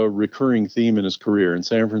kind of a recurring theme in his career. In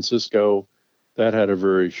San Francisco, that had a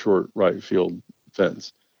very short right field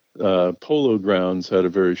fence. Polo Grounds had a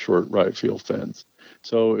very short right field fence.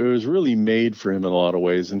 So it was really made for him in a lot of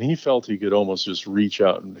ways. And he felt he could almost just reach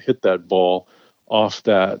out and hit that ball off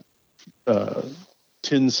that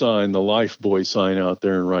tin sign, the Lifebuoy sign out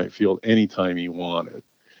there in right field anytime he wanted.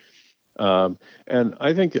 And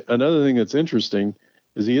I think another thing that's interesting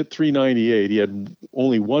is he hit .398. He had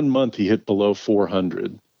only 1 month he hit below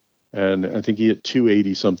 .400. And I think he hit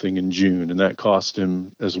 .280 something in June, and that cost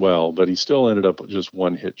him as well. But he still ended up just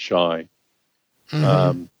one hit shy.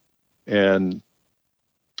 Mm-hmm. And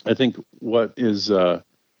I think what is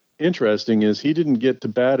interesting is he didn't get to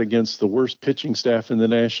bat against the worst pitching staff in the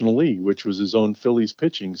National League, which was his own Phillies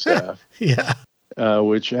pitching staff. Yeah.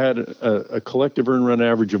 Which had a collective earned run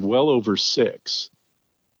average of well over 6.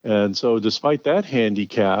 And so despite that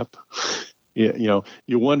handicap, you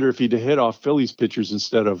wonder if he'd hit off Phillies pitchers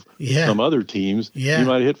instead of some other teams, he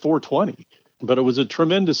might have hit .420. But it was a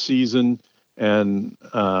tremendous season, and,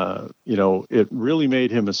 it really made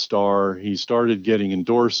him a star. He started getting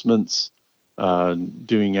endorsements,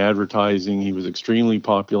 doing advertising. He was extremely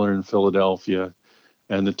popular in Philadelphia.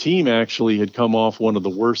 And the team actually had come off one of the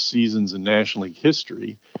worst seasons in National League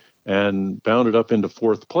history and bounded up into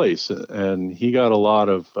 4th place. And he got a lot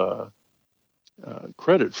of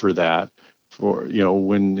credit for that,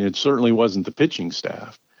 when it certainly wasn't the pitching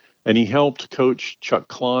staff. And he helped coach Chuck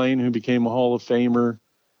Klein, who became a Hall of Famer,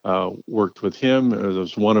 worked with him. It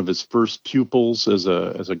was one of his first pupils as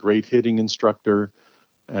a great hitting instructor,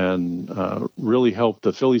 and really helped.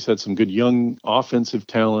 The Phillies had some good young offensive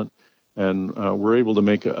talent, and were able to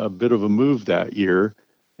make a bit of a move that year,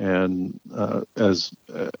 and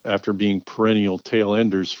after being perennial tail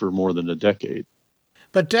enders for more than a decade.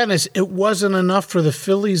 But Dennis, it wasn't enough for the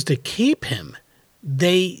Phillies to keep him.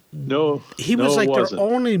 He was like their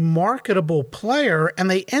only marketable player, and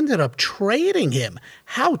they ended up trading him.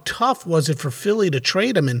 How tough was it for Philly to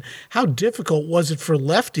trade him, and how difficult was it for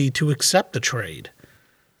Lefty to accept the trade?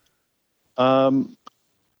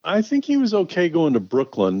 I think he was okay going to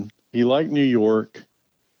Brooklyn. he liked New York,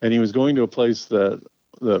 and he was going to a place that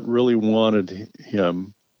really wanted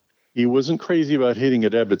him. He wasn't crazy about hitting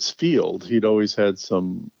at Ebbets Field. He'd always had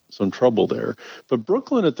some trouble there. But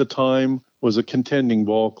Brooklyn at the time was a contending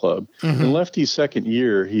ball club. In Lefty's second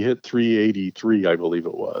year, he hit 383, I believe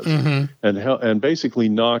it was, and basically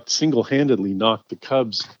single-handedly knocked the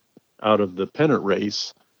Cubs out of the pennant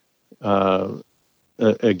race.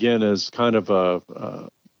 Again, as kind of a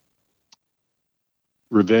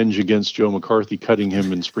revenge against Joe McCarthy cutting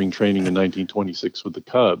him in spring training in 1926 with the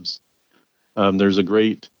Cubs. There's a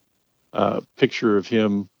great picture of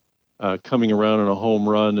him coming around in a home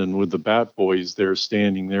run and with the Bat Boys there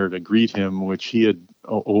standing there to greet him, which he had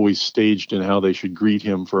always staged in how they should greet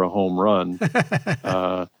him for a home run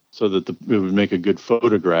so that it would make a good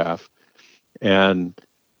photograph. And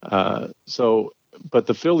but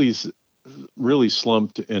the Phillies really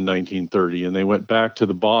slumped in 1930 and they went back to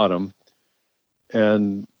the bottom,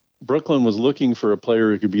 and Brooklyn was looking for a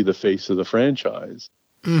player who could be the face of the franchise.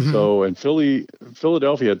 So, and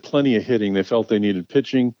Philadelphia had plenty of hitting. They felt they needed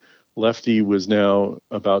pitching. Lefty was now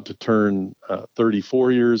about to turn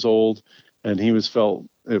 34 years old, and it was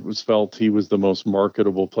felt he was the most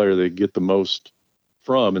marketable player they'd get the most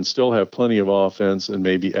from and still have plenty of offense and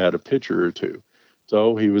maybe add a pitcher or two.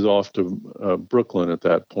 So he was off to Brooklyn at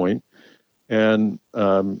that point. And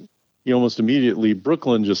he almost immediately,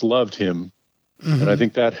 Brooklyn just loved him. And I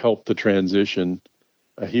think that helped the transition.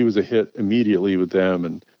 He was a hit immediately with them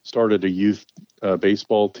and started a youth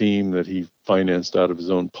baseball team that he financed out of his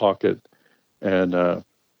own pocket. And,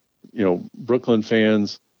 Brooklyn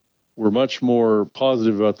fans were much more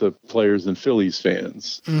positive about the players than Phillies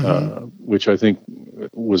fans, which I think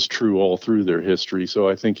was true all through their history. So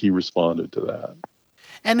I think he responded to that.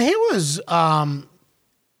 And he was, I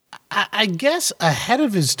guess, ahead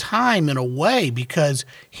of his time in a way, because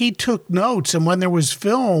he took notes, and when there was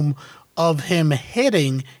film of him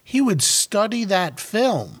hitting, he would study that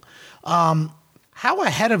film. How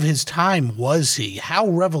ahead of his time was he? How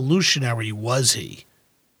revolutionary was he?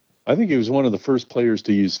 I think he was one of the first players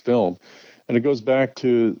to use film. And it goes back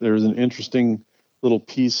to, there's an interesting little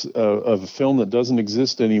piece of a film that doesn't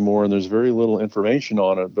exist anymore, and there's very little information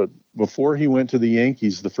on it. But before he went to the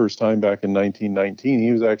Yankees the first time back in 1919,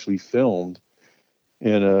 he was actually filmed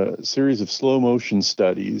in a series of slow motion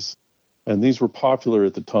studies. And these were popular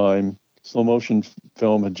at the time. Slow motion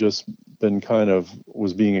film had just been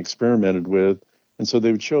was being experimented with. And so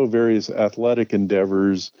they would show various athletic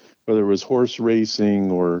endeavors, whether it was horse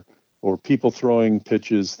racing or people throwing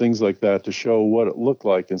pitches, things like that, to show what it looked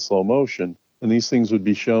like in slow motion. And these things would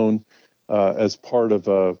be shown as part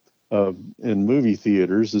of in movie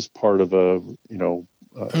theaters, as part of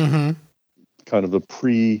kind of a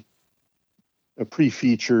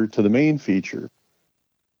pre-feature to the main feature.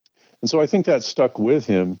 And so I think that stuck with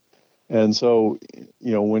him. And so,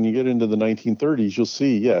 when you get into the 1930s, you'll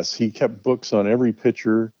see, yes, he kept books on every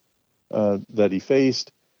pitcher that he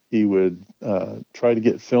faced. He would try to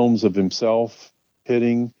get films of himself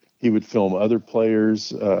hitting. He would film other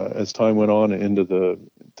players as time went on. Into the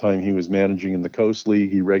time he was managing in the Coast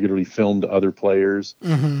League, he regularly filmed other players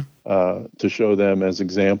to show them as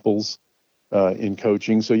examples in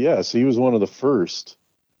coaching. So, yes, he was one of the first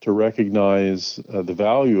to recognize the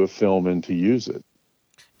value of film and to use it.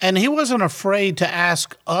 And he wasn't afraid to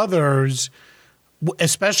ask others,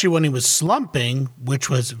 especially when he was slumping, which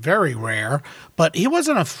was very rare, but he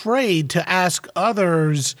wasn't afraid to ask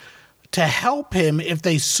others to help him if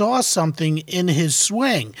they saw something in his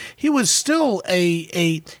swing. He was still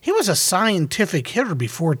he was a scientific hitter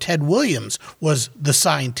before Ted Williams was the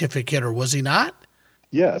scientific hitter, was he not?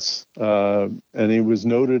 Yes, and he was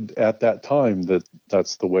noted at that time that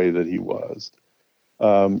that's the way that he was.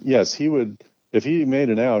 Yes, he would. If he made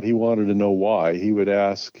an out, he wanted to know why. He would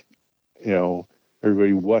ask,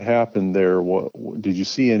 everybody, what happened there? What did you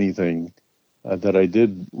see anything that I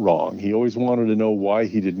did wrong? He always wanted to know why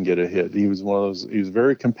he didn't get a hit. He was one of those. He was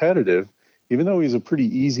very competitive, even though he's a pretty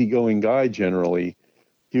easygoing guy generally.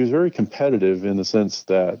 He was very competitive in the sense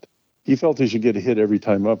that he felt he should get a hit every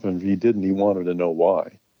time up, and if he didn't, he wanted to know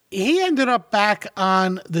why. He ended up back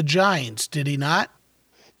on the Giants, did he not?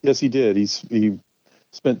 Yes, he did. He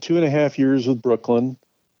spent 2.5 years with Brooklyn.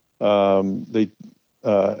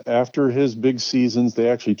 After his big seasons, they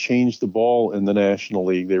actually changed the ball in the National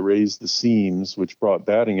League. They raised the seams, which brought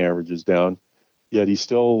batting averages down. Yet he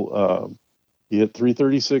still he hit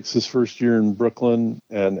 336 his first year in Brooklyn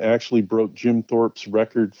and actually broke Jim Thorpe's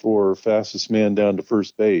record for fastest man down to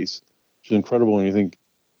first base, which is incredible when you think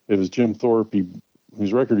it was Jim Thorpe. He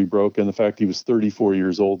whose record he broke, and the fact he was 34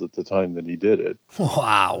 years old at the time that he did it.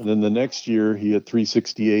 Wow. And then the next year, he hit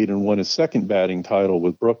 368 and won his second batting title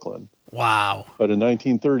with Brooklyn. Wow. But in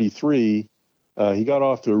 1933, he got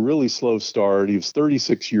off to a really slow start. He was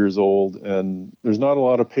 36 years old, and there's not a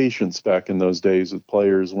lot of patience back in those days with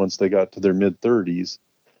players once they got to their mid-30s.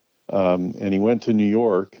 And he went to New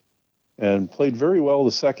York and played very well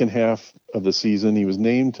the second half of the season. He was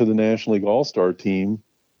named to the National League All-Star team.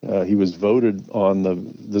 He was voted on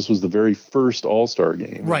this was the very first All-Star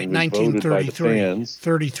game. Right, 1933. Fans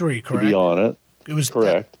 33, correct? To be on it. It was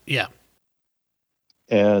correct. Yeah.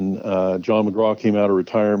 And John McGraw came out of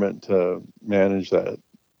retirement to manage that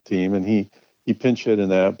team, and he pinch hit in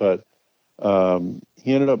that. But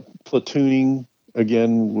he ended up platooning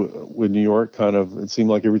again with New York. Kind of, it seemed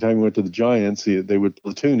like every time he went to the Giants, they would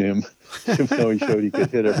platoon him, even though he showed he could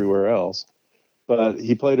hit everywhere else. But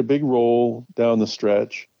he played a big role down the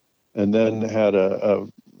stretch, and then had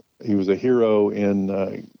he was a hero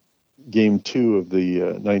in Game 2 of the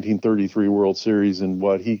 1933 World Series in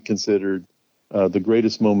what he considered the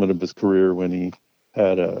greatest moment of his career, when he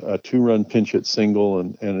had a 2-run pinch hit single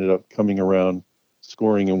and ended up coming around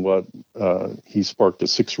scoring in what he sparked a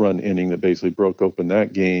 6-run inning that basically broke open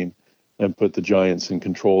that game and put the Giants in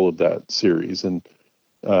control of that series. And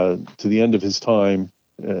to the end of his time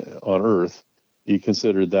on Earth, he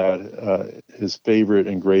considered that his favorite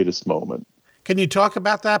and greatest moment. Can you talk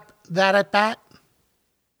about that at bat?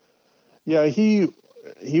 Yeah, he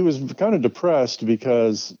was kind of depressed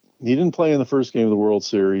because he didn't play in the first game of the World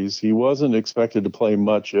Series. He wasn't expected to play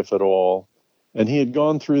much, if at all. And he had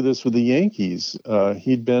gone through this with the Yankees.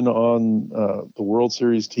 He'd been on the World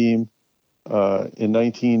Series team in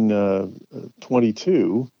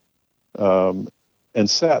 1922 and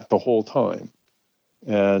sat the whole time.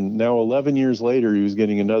 And now 11 years later, he was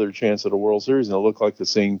getting another chance at a World Series, and it looked like the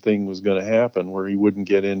same thing was going to happen, where he wouldn't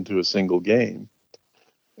get into a single game.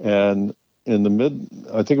 And in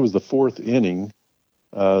I think it was the 4th inning,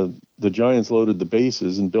 the Giants loaded the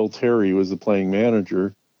bases, and Bill Terry was the playing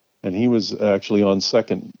manager, and he was actually on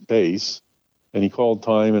second base, and he called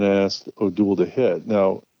time and asked O'Doul to hit.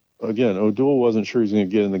 Now, again, O'Doul wasn't sure he was going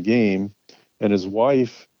to get in the game, and his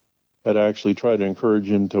wife had actually tried to encourage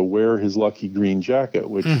him to wear his lucky green jacket,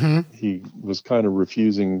 which he was kind of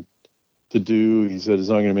refusing to do. He said it's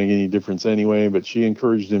not going to make any difference anyway, but she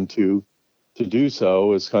encouraged him to do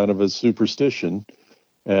so as kind of a superstition.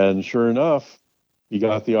 And sure enough, he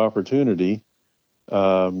got the opportunity.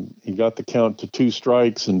 He got the count to 2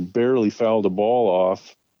 strikes and barely fouled a ball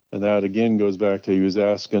off. And that again goes back to, he was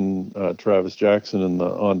asking Travis Jackson in the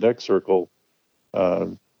on-deck circle,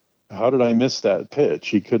 how did I miss that pitch?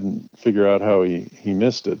 He couldn't figure out how he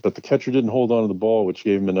missed it. But the catcher didn't hold on to the ball, which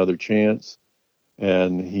gave him another chance.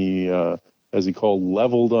 And he, as he called,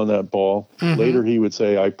 leveled on that ball. Later he would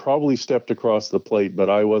say, I probably stepped across the plate, but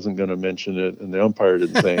I wasn't going to mention it. And the umpire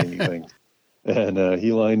didn't say anything. And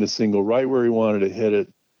he lined a single right where he wanted to hit it.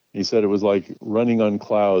 He said it was like running on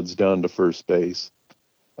clouds down to first base.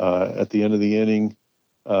 At the end of the inning,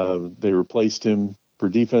 they replaced him for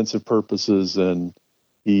defensive purposes, and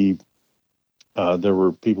there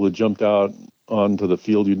were people who jumped out onto the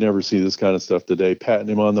field. You'd never see this kind of stuff today, patting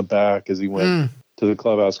him on the back as he went to the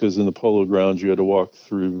clubhouse, because in the Polo Grounds you had to walk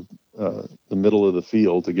through the middle of the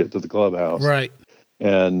field to get to the clubhouse. Right.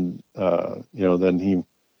 And then he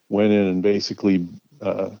went in and basically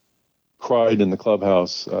cried in the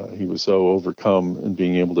clubhouse. He was so overcome in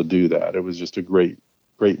being able to do that. It was just a great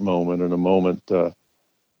moment, and a moment that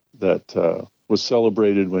was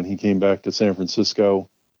celebrated when he came back to San Francisco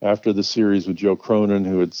after the series with Joe Cronin,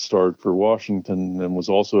 who had starred for Washington and was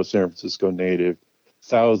also a San Francisco native.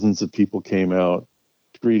 Thousands of people came out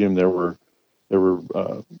to greet him. There were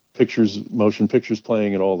motion pictures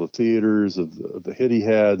playing at all the theaters of the hit he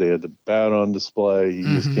had. They had the bat on display. He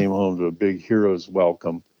just came home to a big hero's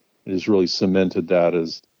welcome. It has really cemented that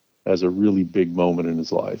as a really big moment in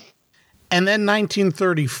his life. And then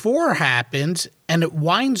 1934 happens, and it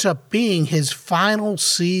winds up being his final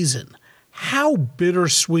season. How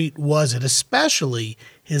bittersweet was it, especially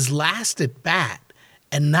his last at bat,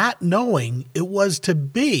 and not knowing it was to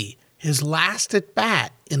be his last at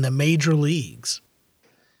bat in the major leagues?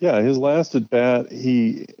 Yeah, his last at bat,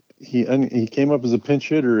 he came up as a pinch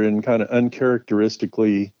hitter and kind of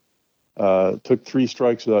uncharacteristically took 3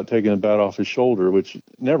 strikes without taking the bat off his shoulder, which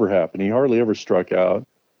never happened. He hardly ever struck out,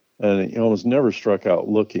 and he almost never struck out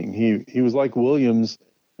looking. He was like Williams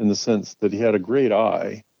in the sense that he had a great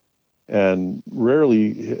eye, and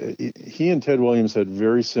rarely, he and Ted Williams had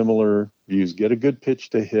very similar views. Get a good pitch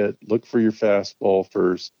to hit, look for your fastball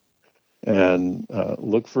first. and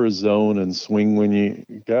look for a zone and swing when you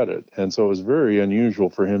got it. And so it was very unusual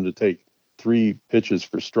for him to take 3 pitches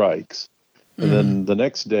for strikes. And then the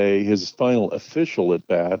next day, his final official at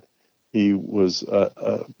bat, he was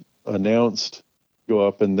announced go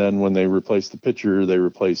up, and then when they replaced the pitcher, they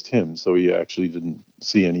replaced him. So he actually didn't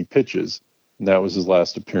see any pitches. And that was his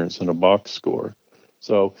last appearance in a box score.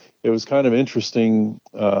 So it was kind of interesting.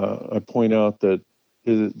 I point out that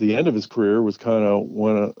the end of his career was kind of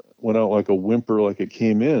went out like a whimper, like it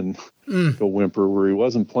came in, a whimper, where he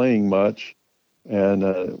wasn't playing much and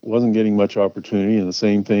wasn't getting much opportunity. And the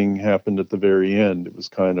same thing happened at the very end. It was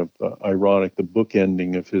kind of ironic, the book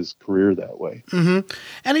ending of his career that way. Mm-hmm.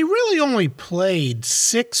 And he really only played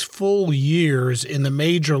 6 full years in the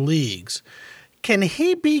major leagues. Can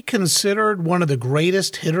he be considered one of the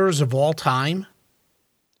greatest hitters of all time?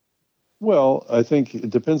 Well, I think it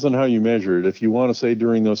depends on how you measure it. If you want to say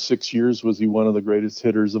during those 6 years, was he one of the greatest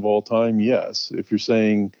hitters of all time? Yes. If you're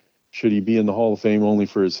saying, should he be in the Hall of Fame only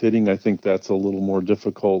for his hitting? I think that's a little more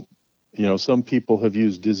difficult. You know, some people have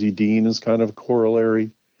used Dizzy Dean as kind of a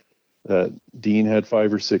corollary. That Dean had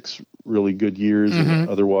 5 or 6 really good years, and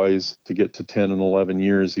otherwise to get to 10 and 11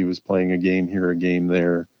 years, he was playing a game here, a game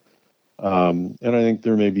there. And I think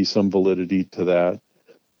there may be some validity to that.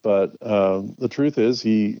 But the truth is,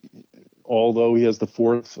 although he has the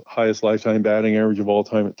 4th highest lifetime batting average of all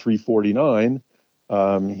time at 349,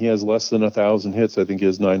 he has less than 1,000 hits. I think he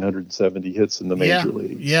has 970 hits in the major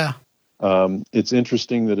leagues. Yeah. It's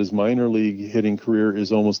interesting that his minor league hitting career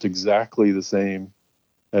is almost exactly the same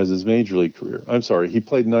as his major league career. I'm sorry, he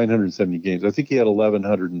played 970 games. I think he had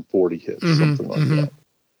 1,140 hits, something like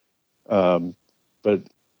that. But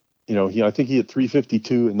you know, I think he had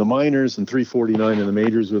 352 in the minors and 349 in the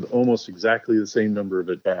majors with almost exactly the same number of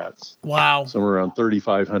at-bats. Wow. Somewhere around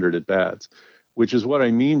 3,500 at-bats, which is what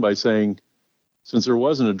I mean by saying, since there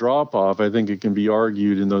wasn't a drop-off, I think it can be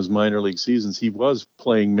argued in those minor league seasons, he was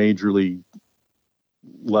playing major league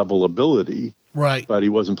level ability, right? But he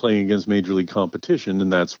wasn't playing against major league competition,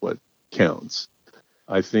 and that's what counts.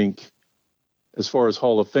 I think as far as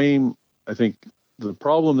Hall of Fame, I think the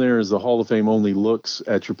problem there is the Hall of Fame only looks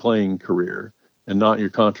at your playing career and not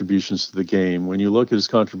your contributions to the game. When you look at his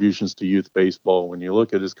contributions to youth baseball, when you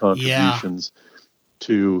look at his contributions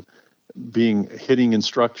to hitting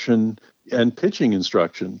instruction and pitching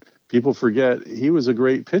instruction, people forget he was a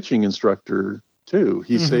great pitching instructor too.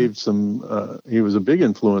 He saved he was a big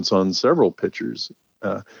influence on several pitchers.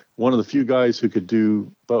 One of the few guys who could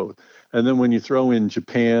do both. And then when you throw in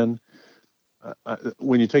Japan,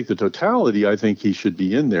 when you take the totality, I think he should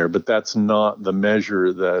be in there, but that's not the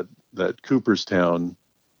measure that Cooperstown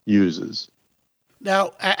uses.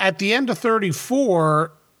 Now, at the end of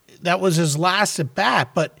 34, that was his last at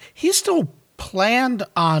bat, but he still planned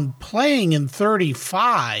on playing in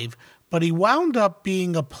 35, but he wound up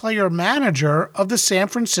being a player manager of the San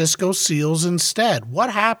Francisco Seals instead.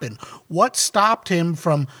 What happened? What stopped him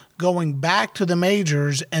from going back to the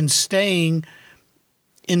majors and staying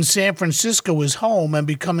in San Francisco, his home, and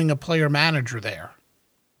becoming a player manager there?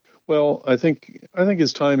 Well, I think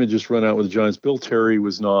his time had just run out with the Giants. Bill Terry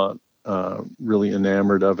was not really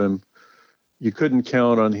enamored of him. You couldn't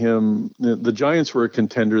count on him. The Giants were a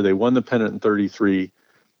contender. They won the pennant in 33.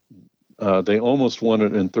 They almost won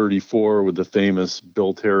it in 34 with the famous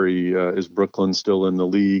Bill Terry, is Brooklyn still in the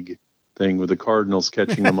league thing, with the Cardinals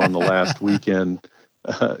catching them on the last weekend,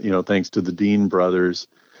 thanks to the Dean brothers.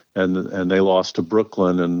 And they lost to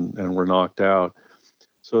Brooklyn and were knocked out.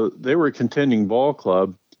 So they were a contending ball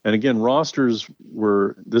club. And again,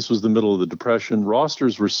 this was the middle of the Depression.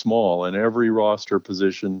 Rosters were small, and every roster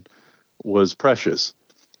position was precious.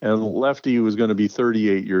 And Lefty was going to be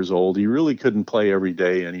 38 years old. He really couldn't play every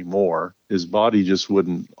day anymore. His body just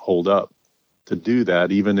wouldn't hold up to do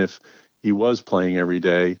that, even if he was playing every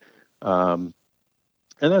day. And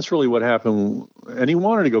that's really what happened. And he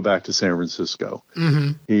wanted to go back to San Francisco.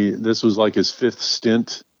 This was like his 5th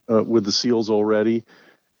stint with the Seals already.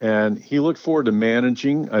 And he looked forward to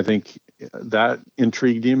managing. I think that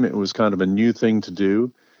intrigued him. It was kind of a new thing to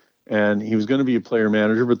do. And he was going to be a player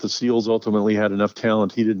manager, but the Seals ultimately had enough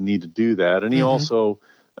talent. He didn't need to do that. And he also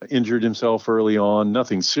injured himself early on,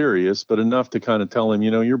 nothing serious, but enough to kind of tell him,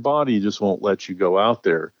 your body just won't let you go out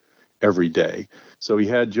there every day. So he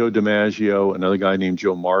had Joe DiMaggio, another guy named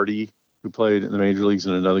Joe Marty, who played in the major leagues,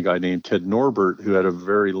 and another guy named Ted Norbert, who had a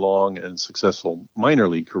very long and successful minor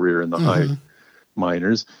league career in the high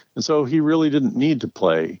minors. And so he really didn't need to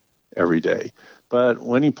play every day. But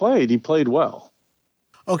when he played well.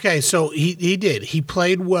 Okay, so he did. He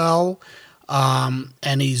played well.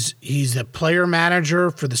 and he's the player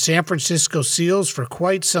manager for the San Francisco Seals for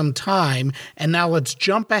quite some time. And now let's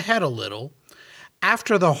jump ahead a little.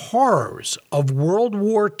 After the horrors of World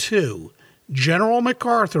War II, General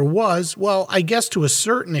MacArthur was, well, I guess to a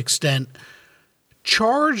certain extent,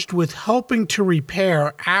 charged with helping to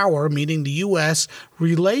repair our, meaning the U.S.,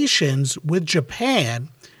 relations with Japan,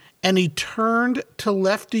 and he turned to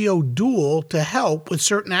Lefty O'Doul to help with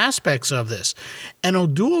certain aspects of this. And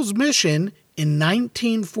O'Doul's mission in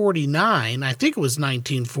 1949, I think it was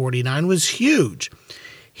 1949, was huge.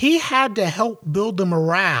 He had to help build the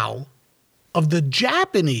morale of the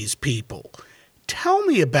Japanese people. Tell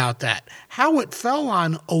me about that, how it fell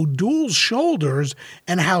on O'Doul's shoulders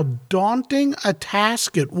and how daunting a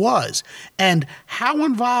task it was, and how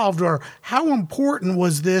involved or how important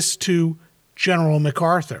was this to General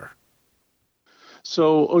MacArthur?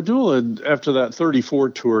 So O'Doul, after that 34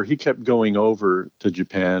 tour, he kept going over to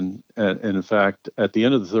Japan. And in fact, at the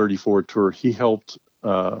end of the 34 tour, he helped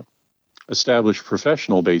establish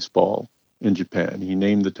professional baseball in Japan. He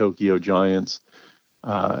named the Tokyo Giants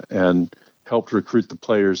and helped recruit the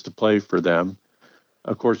players to play for them.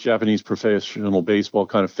 Of course, Japanese professional baseball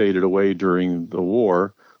kind of faded away during the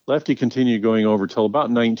war. Lefty continued going over till about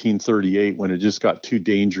 1938 when it just got too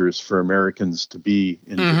dangerous for Americans to be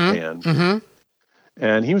in Japan. Mm-hmm.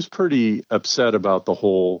 And he was pretty upset about the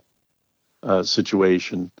whole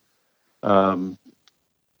situation. And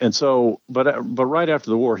so, but right after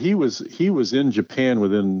the war, he was in Japan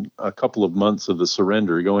within a couple of months of the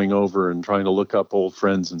surrender, going over and trying to look up old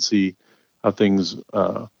friends and see how things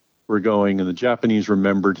were going. And the Japanese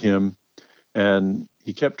remembered him, and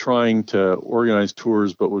he kept trying to organize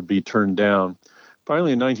tours, but would be turned down.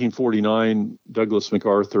 Finally, in 1949, Douglas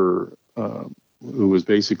MacArthur, who was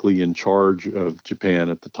basically in charge of Japan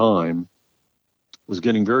at the time, was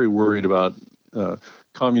getting very worried about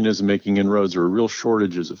communism making inroads. There were real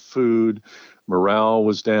shortages of food. Morale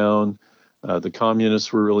was down. The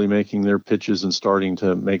communists were really making their pitches and starting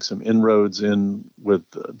to make some inroads in with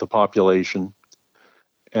the population.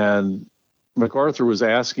 And MacArthur was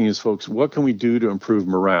asking his folks, what can we do to improve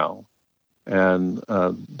morale? And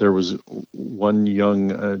there was one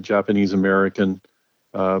young Japanese American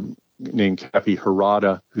named Kappy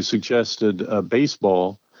Harada who suggested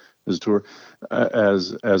baseball as tour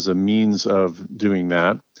as a means of doing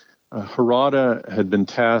that. Harada had been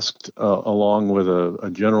tasked, along with a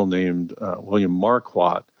general named William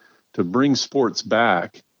Marquardt, to bring sports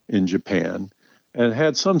back in Japan, and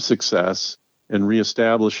had some success in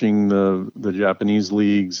reestablishing the Japanese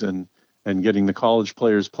leagues and getting the college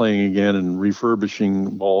players playing again and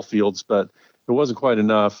refurbishing ball fields, but it wasn't quite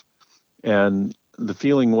enough. And the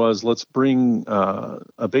feeling was, let's bring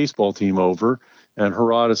a baseball team over. And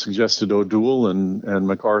Harada suggested O'Doul, and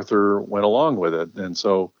MacArthur went along with it. And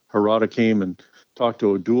so Harada came and talked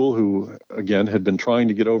to O'Doul, who, again, had been trying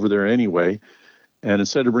to get over there anyway. And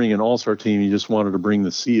instead of bringing an all-star team, he just wanted to bring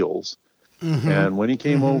the Seals. Mm-hmm. And when he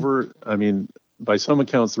came over, I mean, by some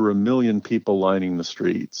accounts, there were 1 million people lining the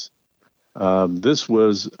streets. This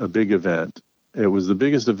was a big event. It was the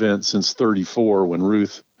biggest event since 34 when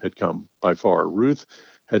Ruth had come, by far. Ruth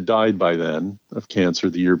had died by then of cancer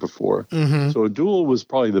the year before. Mm-hmm. So O'Doul was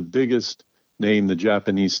probably the biggest name the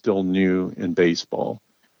Japanese still knew in baseball.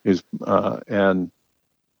 And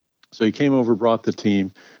so he came over, brought the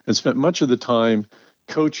team, and spent much of the time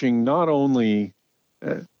coaching not only,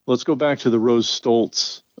 let's go back to the Rose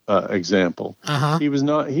Stoltz example. Uh-huh.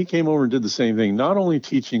 He came over and did the same thing, not only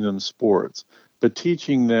teaching them sports, but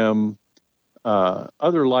teaching them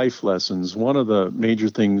other life lessons. One of the major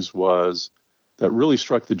things that really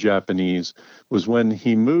struck the Japanese was when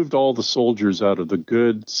he moved all the soldiers out of the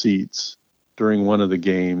good seats during one of the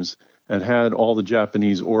games and had all the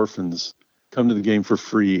Japanese orphans come to the game for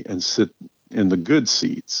free and sit in the good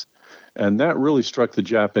seats. And that really struck the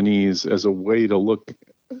Japanese as a way to look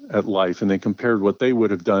at life. And they compared what they would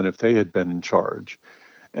have done if they had been in charge.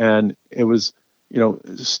 And it was,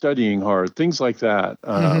 studying hard, things like that,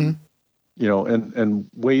 mm-hmm. And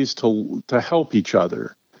ways to help each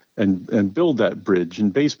other and build that bridge.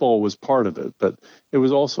 And baseball was part of it, but it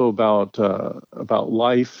was also about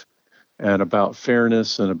life and about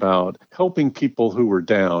fairness and about helping people who were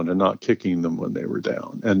down and not kicking them when they were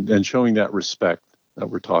down, and showing that respect that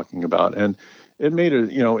we're talking about. And it made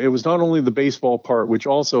it, it was not only the baseball part, which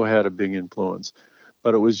also had a big influence,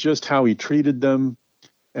 but it was just how he treated them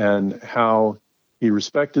and how he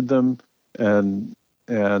respected them and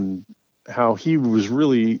how he was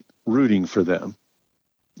really rooting for them.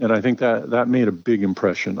 And I think that made a big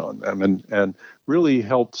impression on them and really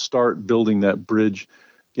helped start building that bridge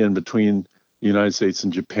in between the United States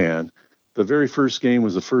and Japan. the very first game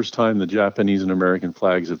was the first time the Japanese and American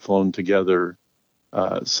flags had flown together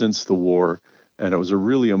since the war, and it was a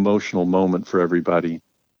really emotional moment for everybody.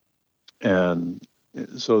 And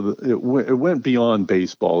so it went beyond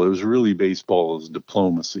baseball. It was really baseball as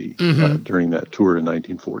diplomacy during that tour in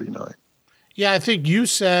 1949. Yeah, I think you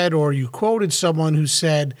said, or you quoted someone who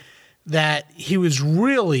said that he was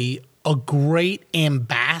really a great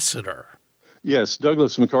ambassador. Yes,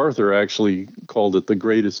 Douglas MacArthur actually called it the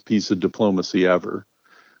greatest piece of diplomacy ever.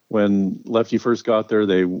 When Lefty first got there,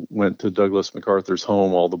 they went to Douglas MacArthur's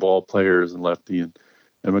home, all the ball players and Lefty, and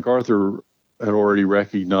MacArthur had already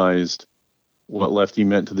recognized what Lefty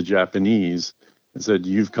meant to the Japanese and said,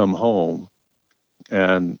 "You've come home."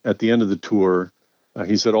 And at the end of the tour,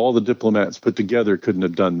 he said, "All the diplomats put together couldn't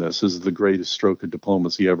have done this. This is the greatest stroke of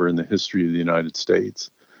diplomacy ever in the history of the United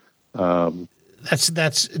States."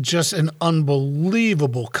 That's just an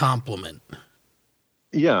unbelievable compliment.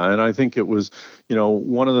 Yeah, and I think it was,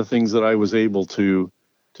 one of the things that I was able to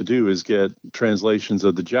do is get translations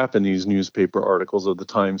of the Japanese newspaper articles of the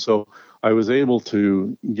time. So I was able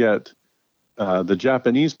to get the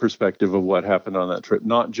Japanese perspective of what happened on that trip,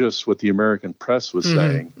 not just what the American press was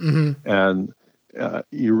saying. And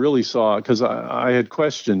you really saw, because I had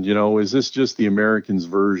questioned, is this just the Americans'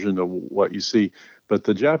 version of what you see? But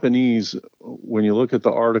the Japanese, when you look at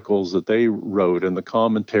the articles that they wrote and the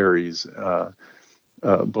commentaries,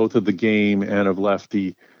 both of the game and of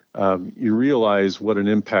Lefty, you realize what an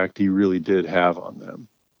impact he really did have on them.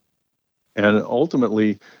 And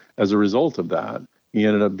ultimately, as a result of that, he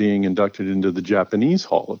ended up being inducted into the Japanese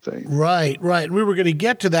Hall of Fame. Right. We were going to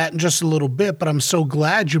get to that in just a little bit, but I'm so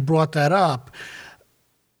glad you brought that up,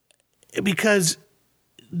 because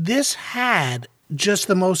this had just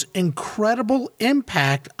the most incredible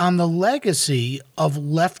impact on the legacy of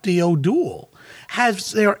Lefty O'Doul.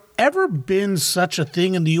 Has there ever been such a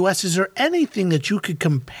thing in the U.S.? Is there anything that you could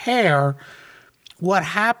compare what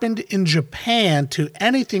happened in Japan to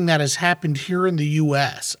anything that has happened here in the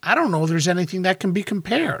U.S.? I don't know if there's anything that can be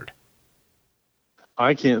compared.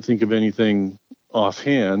 I can't think of anything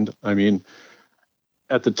offhand. I mean,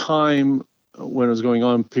 at the time when it was going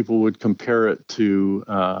on, people would compare it to,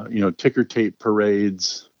 ticker tape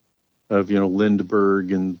parades of,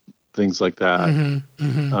 Lindbergh and things like that.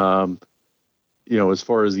 As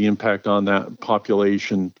far as the impact on that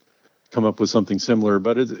population, come up with something similar,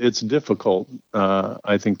 but it's difficult,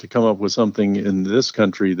 I think, to come up with something in this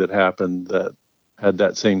country that happened that had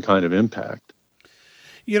that same kind of impact.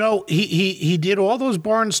 He did all those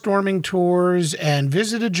barnstorming tours and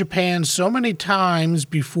visited Japan so many times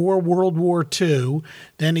before World War II.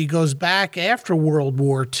 Then he goes back after World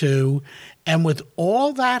War II. And with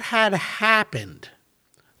all that had happened,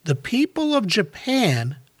 the people of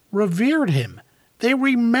Japan revered him. They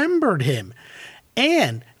remembered him.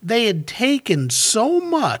 And they had taken so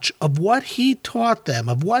much of what he taught them,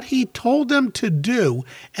 of what he told them to do,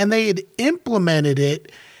 and they had implemented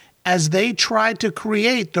it as they tried to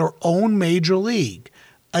create their own major league.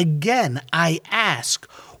 Again, I ask,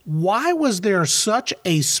 why was there such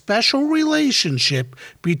a special relationship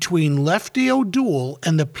between Lefty O'Doul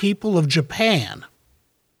and the people of Japan?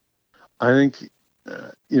 I think,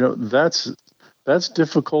 that's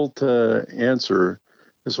difficult to answer.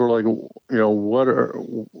 It's sort of like,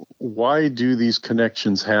 why do these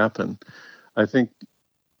connections happen? I think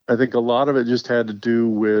a lot of it just had to do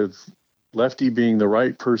with Lefty being the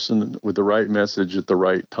right person with the right message at the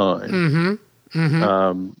right time.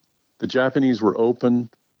 The Japanese were open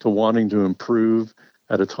to wanting to improve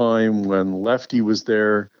at a time when Lefty was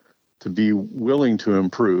there to be willing to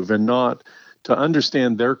improve and not to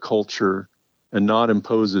understand their culture and not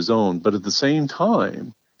impose his own. But at the same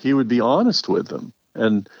time, he would be honest with them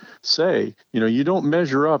and say, you don't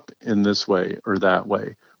measure up in this way or that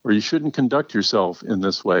way, or you shouldn't conduct yourself in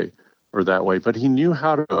this way or that way. But he knew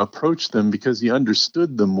how to approach them because he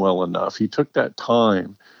understood them well enough. He took that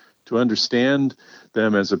time to understand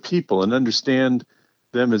them as a people and understand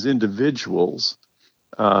them as individuals.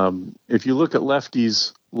 If you look at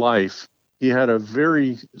Lefty's life, he had a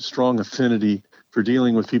very strong affinity for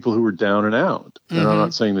dealing with people who were down and out. And I'm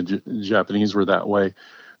not saying the Japanese were that way,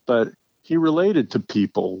 but he related to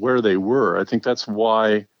people where they were. I think that's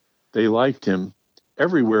why they liked him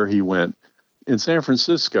everywhere he went. In San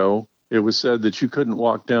Francisco, it was said that you never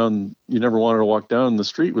wanted to walk down the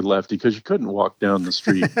street with Lefty because you couldn't walk down the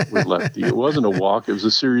street with Lefty. It wasn't a walk, it was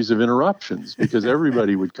a series of interruptions because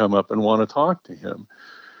everybody would come up and want to talk to him.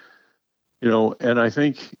 And I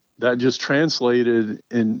think that just translated,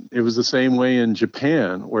 and it was the same way in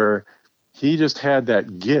Japan, where he just had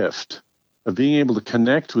that gift of being able to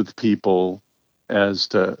connect with people as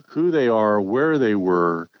to who they are, where they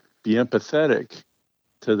were, be empathetic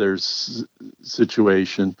to their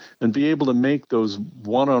situation, and be able to make those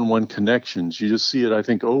one-on-one connections. You just see it, I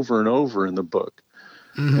think, over and over in the book.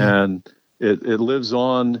 Mm-hmm. And it lives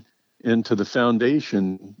on into the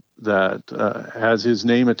foundation that has his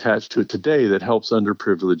name attached to it today that helps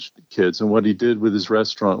underprivileged kids. And what he did with his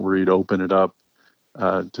restaurant, where he'd open it up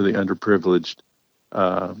to the underprivileged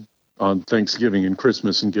on Thanksgiving and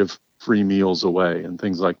Christmas and give free meals away and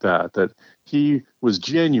things like that, that he was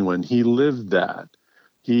genuine. He lived that.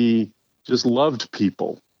 He just loved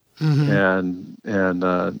people. Mm-hmm. And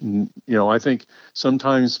I think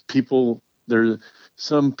sometimes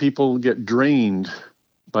some people get drained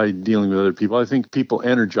by dealing with other people. I think people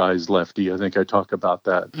energize Lefty. I think I talk about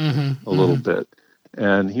that a little bit.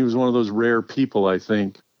 And he was one of those rare people, I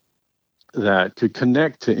think, that could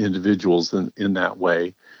connect to individuals in that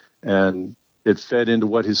way. And it fed into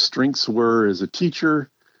what his strengths were as a teacher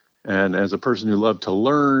and as a person who loved to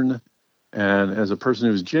learn and as a person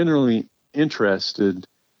who was genuinely interested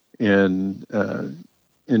in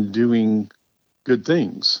doing good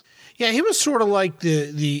things. Yeah, he was sort of like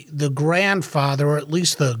the grandfather, or at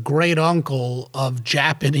least the great uncle of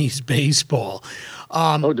Japanese baseball.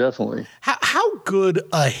 Definitely. How good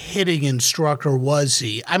a hitting instructor was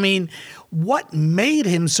he? I mean, what made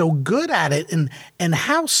him so good at it, and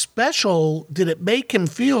how special did it make him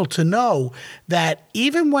feel to know that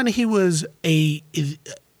even when he was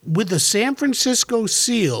with the San Francisco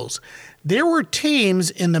Seals, there were teams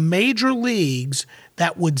in the major leagues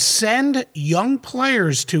that would send young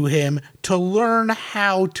players to him to learn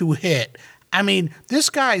how to hit. I mean, this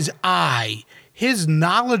guy's eye, his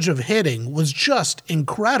knowledge of hitting was just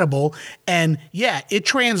incredible. And yeah, it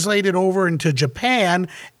translated over into Japan.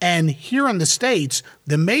 And here in the States,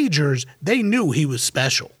 the majors, they knew he was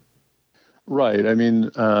special. Right. I mean,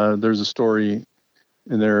 there's a story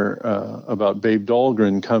in there about Babe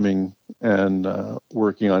Dahlgren coming and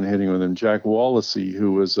working on hitting with him. Jack Wallacey,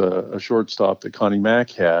 who was a shortstop that Connie Mack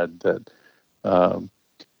had, that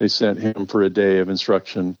they sent him for a day of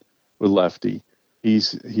instruction with Lefty.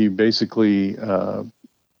 He basically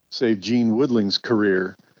saved Gene Woodling's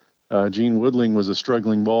career. Gene Woodling was a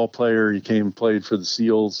struggling ball player. He came and played for the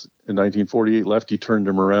Seals in 1948. Lefty turned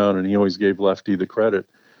him around, and he always gave Lefty the credit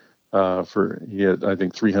he had, I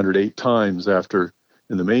think, 308 times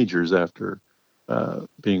in the majors after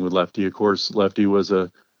being with Lefty. Of course, Lefty was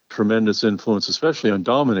a tremendous influence, especially on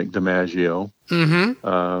Dominic DiMaggio,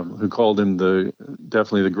 who called him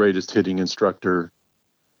definitely the greatest hitting instructor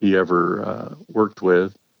he ever worked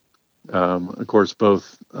with. Of course,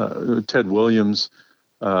 both Ted Williams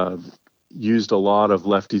used a lot of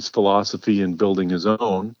Lefty's philosophy in building his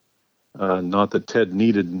own. Not that Ted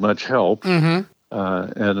needed much help.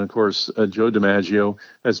 And of course, Joe DiMaggio,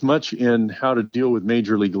 as much in how to deal with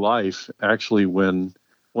major league life. Actually, when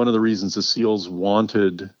one of the reasons the Seals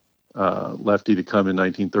wanted Lefty to come in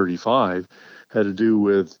 1935 had to do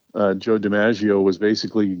with Joe DiMaggio was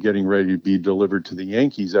basically getting ready to be delivered to the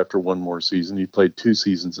Yankees after one more season. He played 2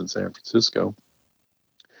 seasons in San Francisco.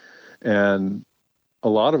 And a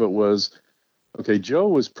lot of it was, okay, Joe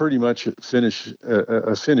was pretty much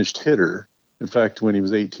a finished hitter. In fact, when he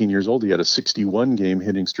was 18 years old, he had a 61-game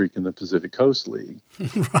hitting streak in the Pacific Coast League.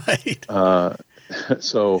 Right.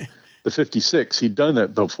 So the 56, he'd done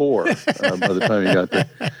that before by the time he got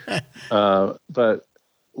there. But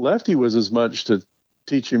Lefty was as much to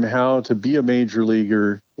teach him how to be a major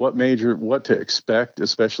leaguer, what to expect,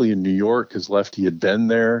 especially in New York, because Lefty had been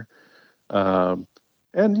there. And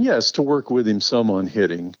yes, to work with him some on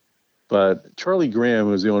hitting. But Charlie Graham,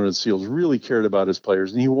 who was the owner of the Seals, really cared about his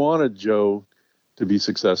players, and he wanted Joe to be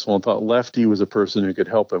successful and thought Lefty was a person who could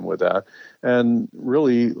help him with that. And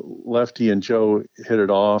really, Lefty and Joe hit it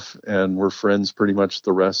off and were friends pretty much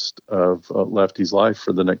the rest of Lefty's life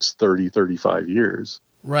for the next 30, 35 years.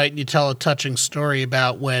 Right, and you tell a touching story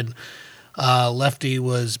about when Lefty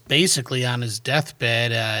was basically on his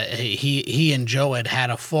deathbed. He and Joe had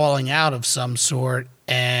a falling out of some sort,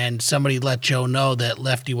 and somebody let Joe know that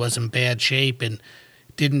Lefty was in bad shape, and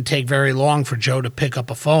didn't take very long for Joe to pick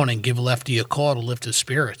up a phone and give Lefty a call to lift his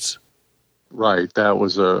spirits. Right. That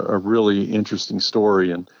was a really interesting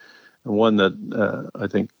story, and one that I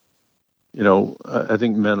think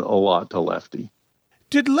meant a lot to Lefty.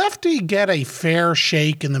 Did Lefty get a fair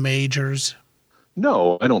shake in the majors?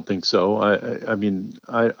 No, I don't think so. I mean,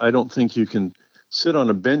 I don't think you can sit on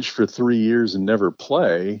a bench for 3 years and never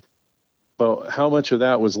play. But how much of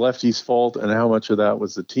that was Lefty's fault and how much of that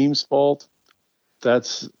was the team's fault?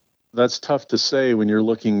 That's tough to say when you're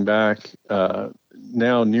looking back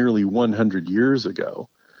now nearly 100 years ago.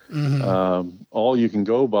 Mm-hmm. All you can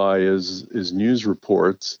go by is news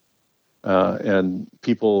reports. And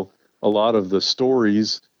people, a lot of the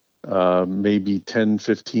stories, maybe 10,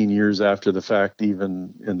 15 years after the fact,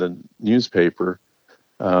 even in the newspaper.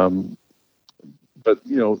 But,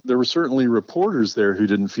 there were certainly reporters there who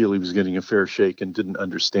didn't feel he was getting a fair shake and didn't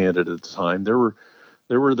understand it at the time.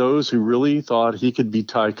 There were those who really thought he could be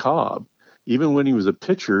Ty Cobb. Even when he was a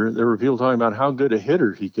pitcher, there were people talking about how good a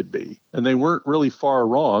hitter he could be. And they weren't really far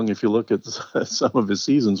wrong. If you look at some of his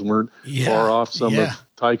seasons, weren't far off some of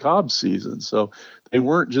Ty Cobb's seasons. So they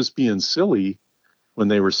weren't just being silly when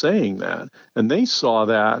they were saying that. And they saw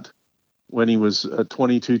that when he was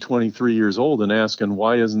 22, 23 years old and asking,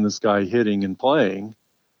 why isn't this guy hitting and playing?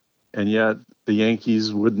 And yet the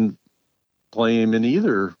Yankees wouldn't play him in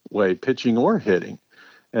either way, pitching or hitting.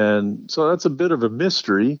 And so that's a bit of a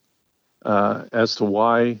mystery as to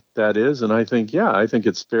why that is. And I think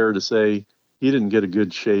it's fair to say he didn't get a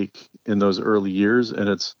good shake in those early years, and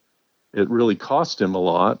it really cost him a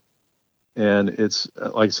lot. And it's,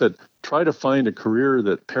 like I said, try to find a career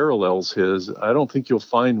that parallels his. I don't think you'll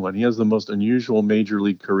find one. He has the most unusual major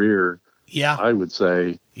league career, I would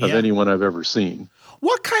say, of anyone I've ever seen.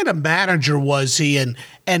 What kind of manager was he,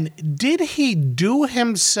 and did he do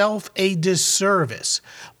himself a disservice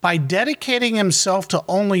by dedicating himself to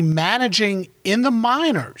only managing in the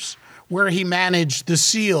minors, where he managed the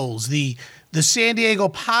Seals, the San Diego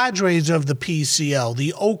Padres of the PCL,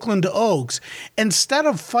 the Oakland Oaks, instead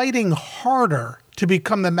of fighting harder to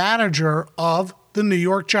become the manager of the New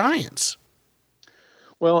York Giants?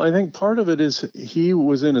 Well, I think part of it is he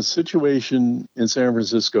was in a situation in San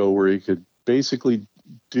Francisco where he could basically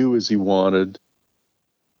do as he wanted.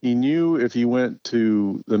 He knew if he went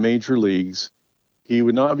to the major leagues, he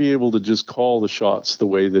would not be able to just call the shots the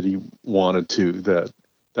way that he wanted to.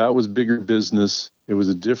 That was bigger business. It was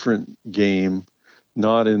a different game,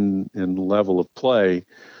 not in level of play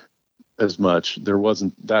as much. There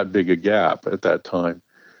wasn't that big a gap at that time.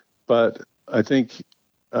 But I think,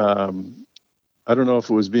 I don't know if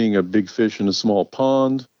it was being a big fish in a small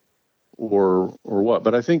pond or what,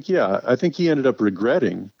 but I think he ended up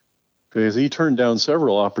regretting, because he turned down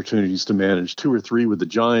several opportunities to manage, 2 or 3 with the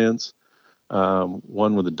Giants,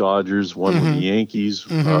 one with the Dodgers, one with the Yankees.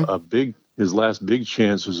 His last big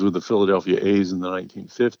chance was with the Philadelphia A's in the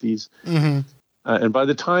 1950s. And by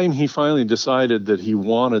the time he finally decided that he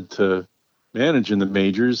wanted to manage in the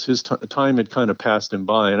majors, his time had kind of passed him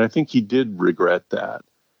by. And I think he did regret that.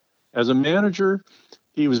 As a manager,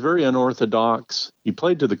 he was very unorthodox. He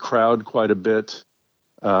played to the crowd quite a bit,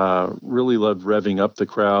 really loved revving up the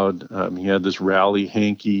crowd. He had this rally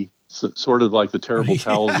hanky, sort of like the terrible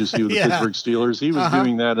towels you see with the Pittsburgh Steelers. He was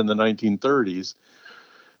doing that in the 1930s.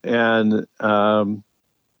 And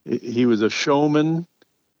he was a showman.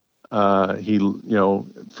 He,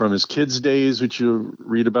 from his kids' days, which you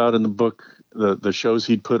read about in the book, the shows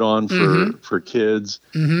he'd put on for kids,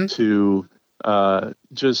 to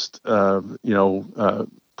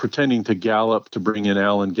pretending to gallop to bring in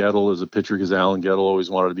Alan Gettle as a pitcher, because Alan Gettle always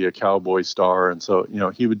wanted to be a Cowboy star. And so,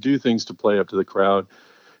 he would do things to play up to the crowd.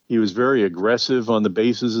 He was very aggressive on the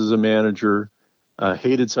bases as a manager,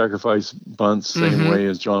 hated sacrifice bunts, same way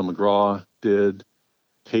as John McGraw did,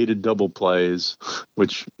 hated double plays,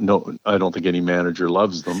 which I don't think any manager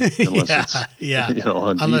loves them unless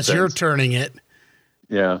unless you're turning it.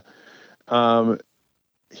 Yeah.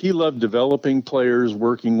 He loved developing players,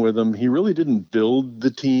 working with them. He really didn't build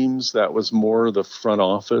the teams. That was more the front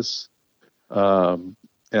office. And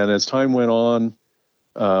as time went on,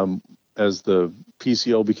 as the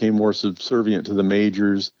PCL became more subservient to the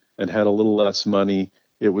majors and had a little less money,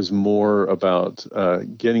 it was more about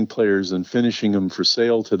getting players and finishing them for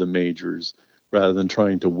sale to the majors rather than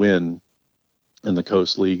trying to win in the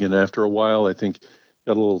Coast League. And after a while, I think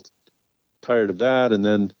got a little tired of that. And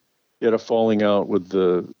then he had a falling out with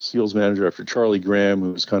the Seals manager after Charlie Graham,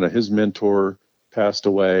 who was kind of his mentor, passed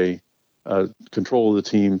away. Control of the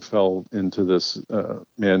team fell into this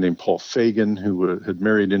man named Paul Fagan, who had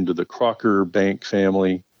married into the Crocker Bank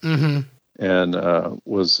family and had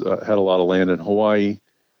a lot of land in Hawaii.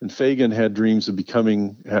 And Fagan had dreams of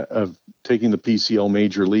taking the PCL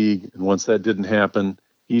Major League. And once that didn't happen,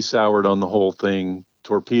 he soured on the whole thing,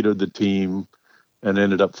 torpedoed the team, and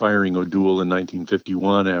ended up firing O'Doul in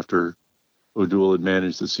 1951 after O'Doul had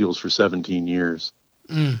managed the Seals for 17 years.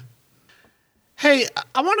 Hey,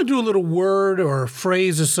 I want to do a little word or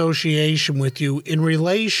phrase association with you in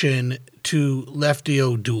relation to Lefty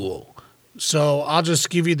O'Doul. So I'll just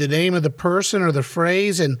give you the name of the person or the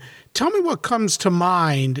phrase and tell me what comes to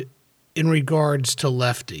mind in regards to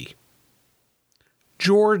Lefty.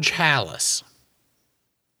 George Halas.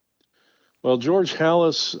 Well, George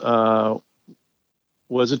Halas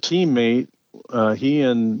was a teammate he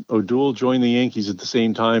and O'Doul joined the Yankees at the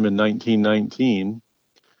same time in 1919,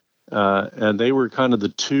 and they were kind of the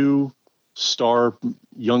two star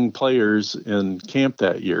young players in camp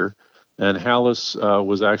that year. And Halas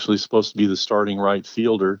was actually supposed to be the starting right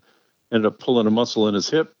fielder, ended up pulling a muscle in his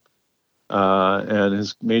hip, and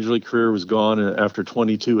his major league career was gone after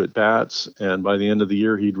 22 at bats. And by the end of the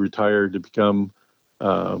year, he'd retired to become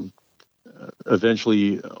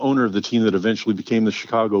eventually owner of the team that eventually became the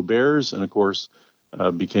Chicago Bears, and of course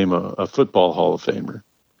became a football Hall of Famer.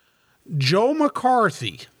 Joe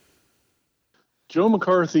McCarthy. Joe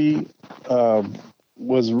McCarthy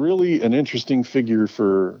was really an interesting figure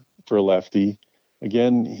for Lefty.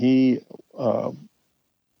 Again,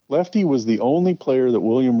 Lefty was the only player that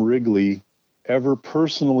William Wrigley ever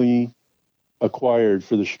personally acquired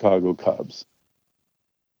for the Chicago Cubs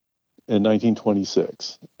in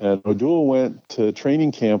 1926. And O'Doul went to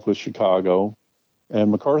training camp with Chicago,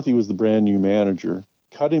 and McCarthy was the brand new manager.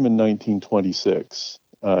 Cut him in 1926.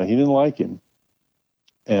 He didn't like him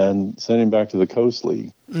and sent him back to the Coast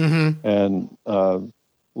League. Mm-hmm. And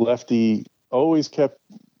Lefty always kept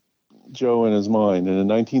Joe in his mind. And in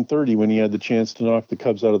 1930, when he had the chance to knock the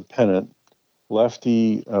Cubs out of the pennant,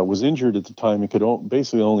 Lefty was injured at the time and could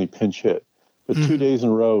basically only pinch hit. But 2 days in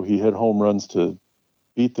a row, he hit home runs to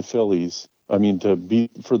beat the Phillies. To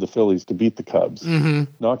beat the Cubs,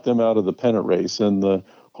 knocked them out of the pennant race. And the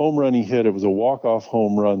home run he hit, it was a walk-off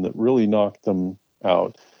home run that really knocked them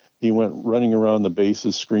out. He went running around the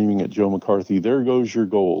bases screaming at Joe McCarthy, "There goes your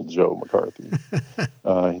gold, Joe McCarthy."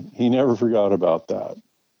 He never forgot about that.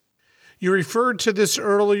 You referred to this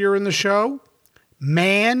earlier in the show.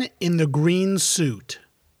 Man in the green suit.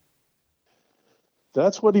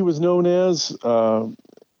 That's what he was known as.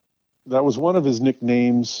 That was one of his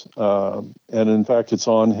nicknames, and in fact, it's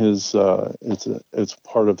on his. It's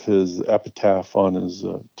part of his epitaph on his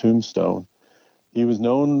tombstone. He was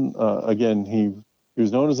known he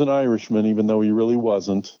was known as an Irishman, even though he really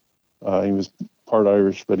wasn't. He was part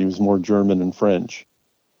Irish, but he was more German and French.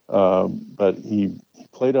 But he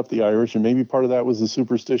played up the Irish, and maybe part of that was the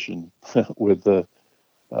superstition with the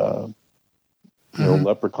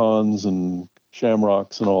leprechauns and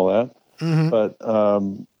shamrocks and all that. Mm-hmm. But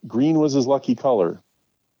green was his lucky color,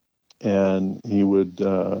 and he would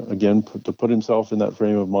to put himself in that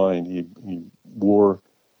frame of mind. He wore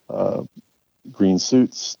green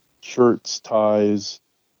suits, shirts, ties,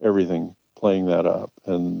 everything, playing that up,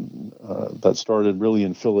 and that started really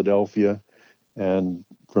in Philadelphia, and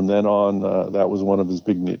from then on, that was one of his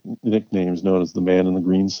big nicknames, known as the Man in the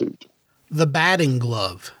Green Suit. The batting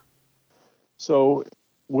glove. So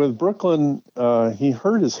with Brooklyn, he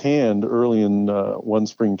hurt his hand early in one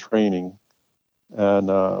spring training.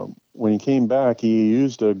 And when he came back, he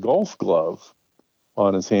used a golf glove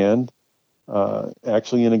on his hand,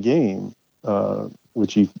 actually in a game,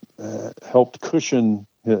 which he helped cushion.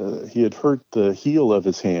 He had hurt the heel of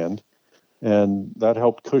his hand, and that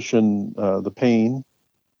helped cushion the pain,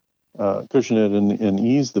 cushion it and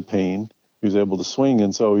ease the pain. He was able to swing,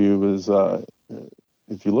 and so he was...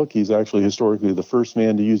 if you look, he's actually historically the first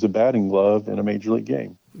man to use a batting glove in a major league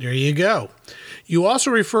game. There you go. You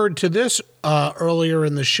also referred to this earlier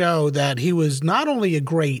in the show, that he was not only a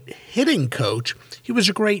great hitting coach, he was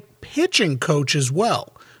a great pitching coach as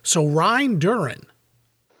well. So Ryne Duren.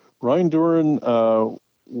 Ryne Duren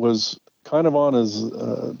was kind of on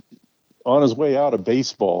his way out of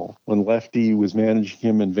baseball when Lefty was managing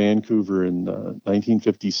him in Vancouver in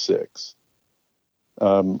 1956.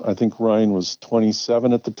 I think Ryne was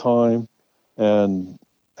 27 at the time and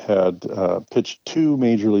had pitched 2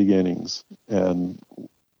 major league innings and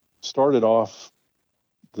started off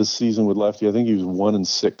this season with Lefty. I think he was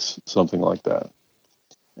 1-6, something like that.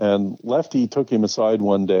 And Lefty took him aside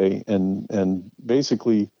one day and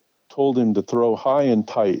basically told him to throw high and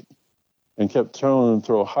tight, and kept telling him to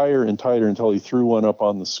throw higher and tighter until he threw one up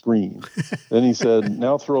on the screen. Then he said,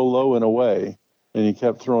 "Now throw low and away." And he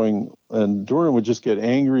kept throwing, and Duren would just get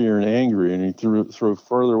angrier and angrier, and he threw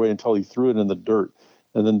further away until he threw it in the dirt.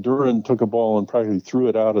 And then Duren took a ball and practically threw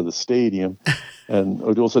it out of the stadium. And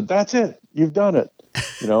O'Doul said, "That's it, you've done it,"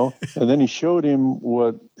 And then he showed him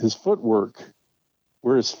what his footwork,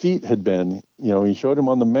 where his feet had been. He showed him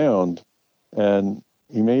on the mound, and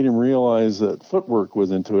he made him realize that footwork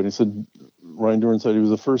was into it. He said, Ryne Duren said, he was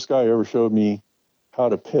the first guy who ever showed me how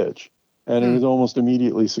to pitch. And he was almost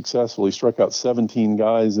immediately successful. He struck out 17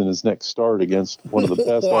 guys in his next start against one of the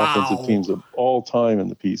best offensive teams of all time in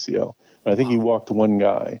the PCL. And I think he walked one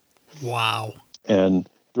guy. Wow. And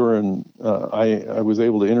Duren, I was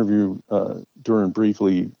able to interview Duren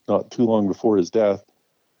briefly not too long before his death,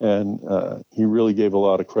 and he really gave a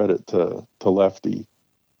lot of credit to Lefty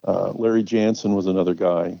Larry Jansen was another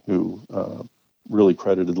guy who really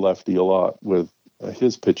credited Lefty a lot with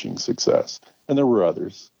his pitching success. And there were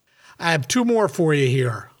others. I have two more for you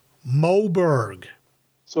here. Moe Berg.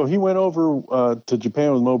 So he went over to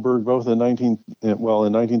Japan with Moe Berg both in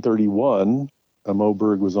 1931. Moe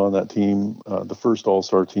Berg was on that team, the first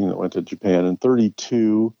All-Star team that went to Japan. In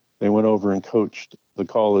 32, they went over and coached the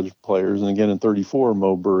college players. And again, in 34,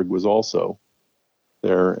 Moe Berg was also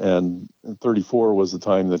there. And 34 was the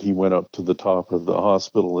time that he went up to the top of the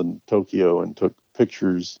hospital in Tokyo and took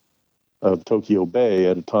pictures of Tokyo Bay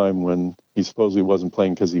at a time when he supposedly wasn't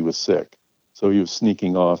playing because he was sick. So he was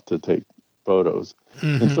sneaking off to take photos.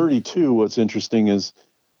 In 32, what's interesting is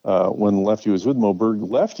when Lefty was with Moe Berg,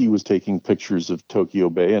 Lefty was taking pictures of Tokyo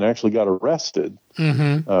Bay and actually got arrested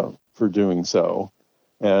for doing so.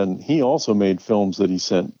 And he also made films that he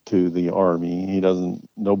sent to the Army.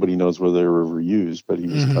 Nobody knows whether they were ever used, but he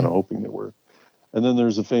was kind of hoping they were. And then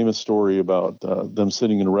there's a famous story about them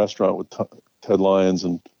sitting in a restaurant with Ted Lyons,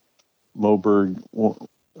 and Moe Berg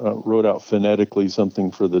wrote out phonetically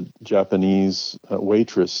something for the Japanese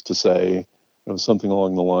waitress to say. It was something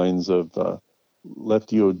along the lines of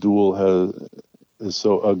Lefty O'Doul is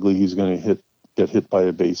so ugly he's going to get hit by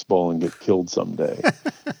a baseball and get killed someday.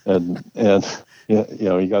 and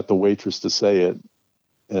he got the waitress to say it,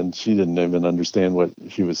 and she didn't even understand what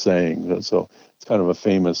she was saying. So it's kind of a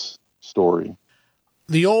famous story.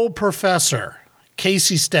 The old professor,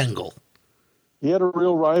 Casey Stengel. He had a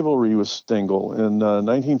real rivalry with Stengel. In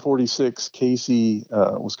 1946, Casey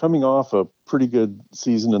was coming off a pretty good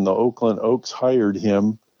season, and the Oakland Oaks hired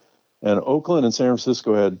him. And Oakland and San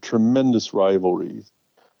Francisco had tremendous rivalries.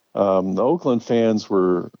 The Oakland fans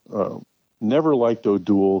were never liked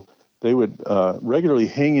O'Doul. They would regularly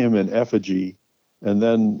hang him in effigy and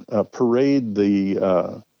then parade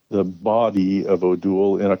the body of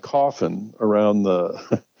O'Doul in a coffin around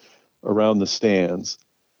the stands.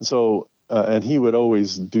 So, and he would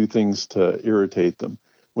always do things to irritate them.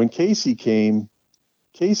 When Casey came,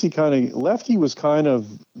 Lefty was kind of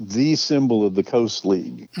the symbol of the Coast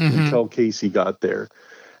League until Casey got there.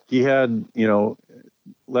 He had,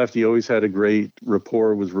 Lefty always had a great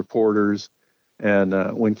rapport with reporters.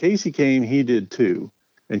 And when Casey came, he did too.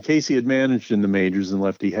 And Casey had managed in the majors and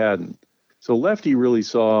Lefty hadn't. So Lefty really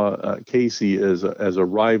saw Casey as a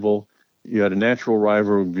rival. You had a natural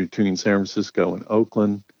rivalry between San Francisco and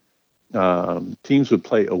Oakland. Teams would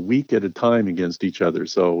play a week at a time against each other,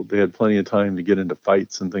 so they had plenty of time to get into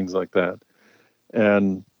fights and things like that.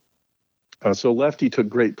 And so Lefty took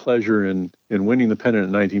great pleasure in winning the pennant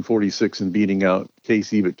in 1946 and beating out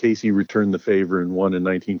Casey, but Casey returned the favor and won in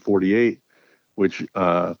 1948, which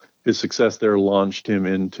his success there launched him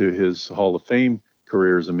into his Hall of Fame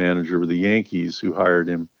career as a manager with the Yankees, who hired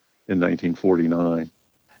him in 1949.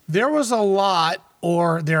 There was a lot,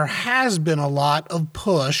 or there has been a lot, of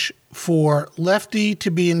push for Lefty to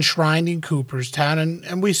be enshrined in Cooperstown,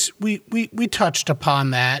 and we touched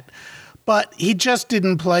upon that, but he just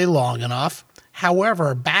didn't play long enough.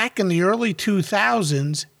 However, back in the early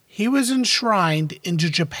 2000s, he was enshrined into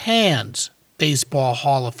Japan's Baseball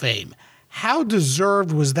Hall of Fame. How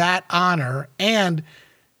deserved was that honor, and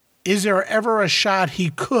is there ever a shot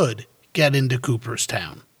he could get into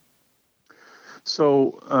Cooperstown?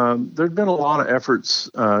 So there'd been a lot of efforts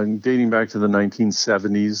dating back to the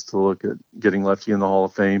 1970s to look at getting Lefty in the Hall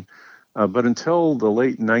of Fame. But until the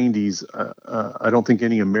late 90s, I don't think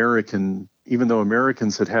any American, even though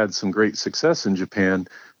Americans had some great success in Japan,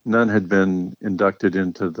 none had been inducted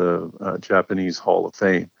into the Japanese Hall of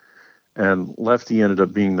Fame. And Lefty ended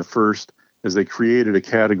up being the first, as they created a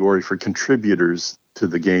category for contributors to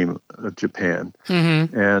the game of Japan.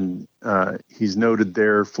 And he's noted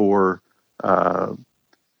there for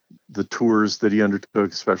the tours that he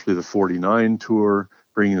undertook, especially the 49 tour,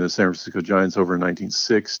 bringing the San Francisco Giants over in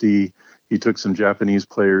 1960. He took some Japanese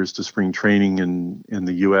players to spring training in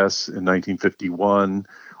the U.S. in 1951.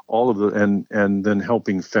 All of the and then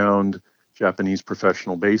helping found Japanese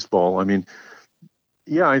professional baseball. I mean,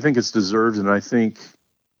 yeah, I think it's deserved, and I think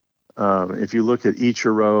if you look at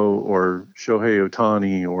Ichiro or Shohei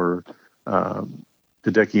Ohtani or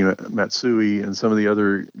Hideki Matsui and some of the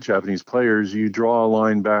other Japanese players, you draw a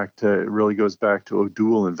line back to, it really goes back to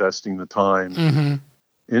O'Doul investing the time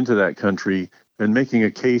into that country and making a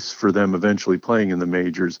case for them eventually playing in the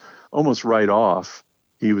majors. Almost right off,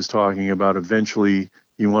 he was talking about eventually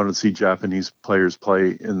he wanted to see Japanese players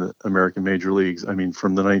play in the American major leagues. I mean,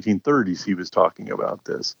 from the 1930s, he was talking about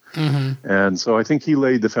this. And so I think he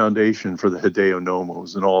laid the foundation for the Hideo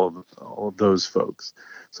Nomos and all of those folks.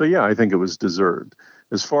 So, yeah, I think it was deserved.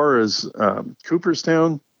 As far as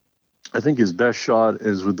Cooperstown, I think his best shot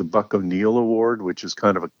is with the Buck O'Neill Award, which is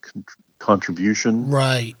kind of a contribution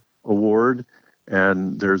award.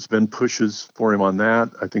 And there's been pushes for him on that.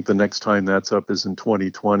 I think the next time that's up is in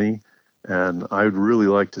 2020. And I would really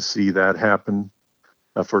like to see that happen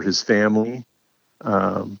for his family.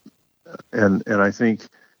 And I think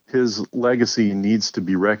his legacy needs to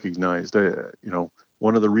be recognized.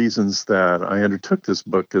 One of the reasons that I undertook this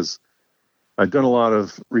book is I've done a lot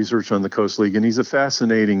of research on the Coast League, and he's a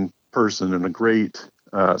fascinating person and a great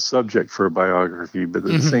subject for a biography. But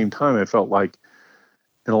at the same time, I felt like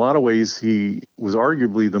in a lot of ways, he was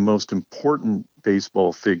arguably the most important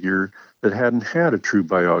baseball figure that hadn't had a true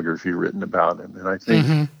biography written about him. And I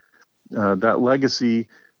think that legacy,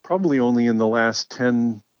 probably only in the last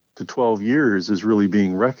 10 to 12 years, is really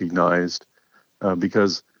being recognized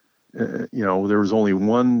because, there was only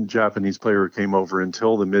one Japanese player who came over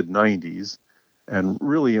until the mid-90s. And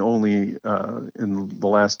really only in the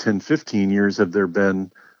last 10, 15 years have there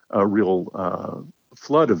been a real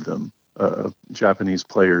flood of them. Japanese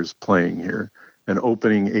players playing here and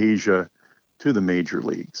opening Asia to the major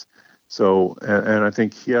leagues. So, and I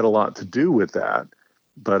think he had a lot to do with that.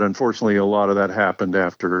 But unfortunately, a lot of that happened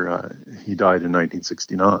after he died in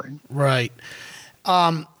 1969. Right.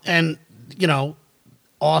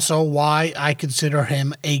 Also why I consider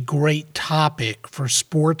him a great topic for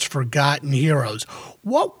Sports Forgotten Heroes.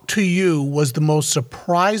 What to you was the most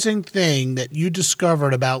surprising thing that you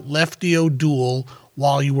discovered about Lefty O'Doul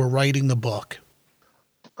while you were writing the book?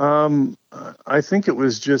 I think it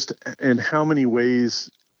was just in how many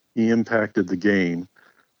ways he impacted the game.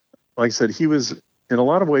 Like I said, in a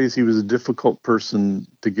lot of ways, he was a difficult person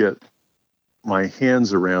to get my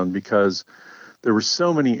hands around because there were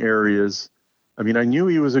so many areas. I mean, I knew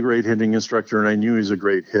he was a great hitting instructor, and I knew he was a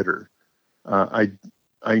great hitter. I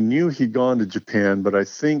knew he'd gone to Japan, but I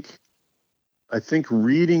think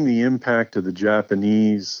reading the impact of the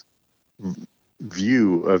Japanese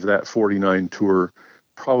view of that 49 tour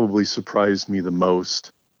probably surprised me the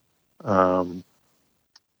most.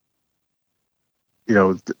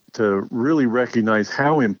 To really recognize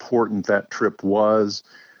how important that trip was,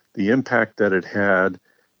 the impact that it had,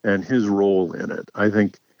 and his role in it. I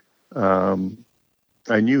think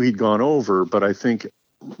I knew he'd gone over, but I think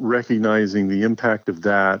recognizing the impact of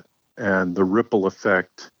that and the ripple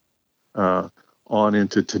effect on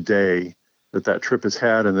into today that trip has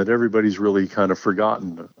had, and that everybody's really kind of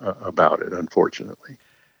forgotten about it, unfortunately.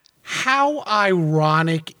 How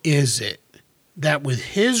ironic is it that with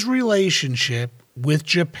his relationship with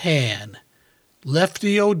Japan,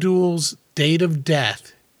 Lefty O'Doul's date of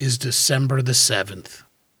death is December the 7th?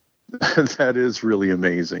 That is really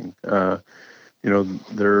amazing.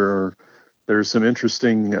 There's some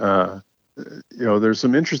interesting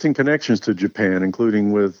connections to Japan,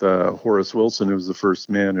 including with Horace Wilson, who was the first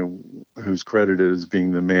man who's credited as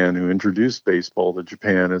being the man who introduced baseball to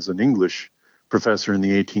Japan as an English professor in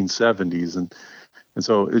the 1870s. And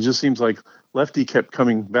so it just seems like Lefty kept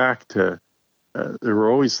coming back to, there were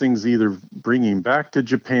always things either bringing him back to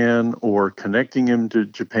Japan or connecting him to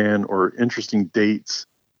Japan or interesting dates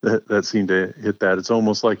that seemed to hit that. It's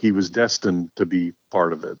almost like he was destined to be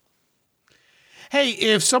part of it. Hey,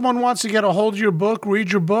 if someone wants to get a hold of your book,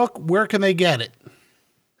 read your book, where can they get it?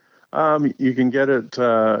 You can get it.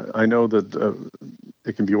 I know that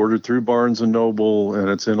it can be ordered through Barnes & Noble, and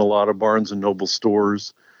it's in a lot of Barnes & Noble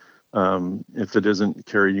stores. If it isn't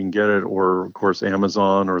carried, you can get it, or, of course,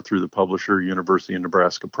 Amazon or through the publisher, University of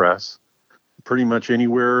Nebraska Press. Pretty much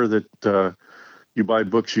anywhere that you buy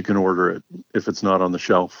books, you can order it if it's not on the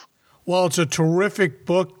shelf. Well, it's a terrific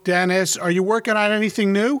book, Dennis. Are you working on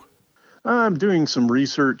anything new? I'm doing some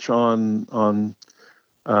research on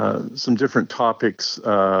some different topics,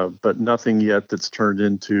 but nothing yet that's turned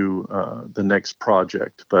into the next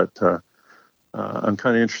project. But I'm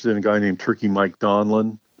kind of interested in a guy named Turkey Mike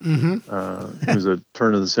Donlin, who's a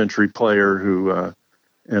turn-of-the-century player who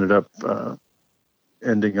ended up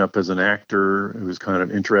ending up as an actor, who's kind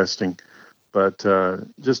of interesting. But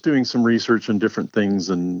just doing some research on different things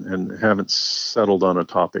and haven't settled on a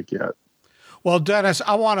topic yet. Well, Dennis,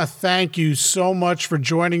 I want to thank you so much for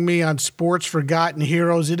joining me on Sports Forgotten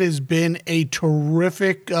Heroes. It has been a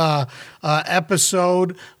terrific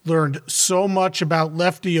episode. Learned so much about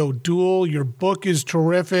Lefty O'Doul. Your book is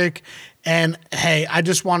terrific. And, hey, I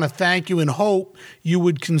just want to thank you and hope you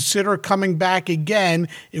would consider coming back again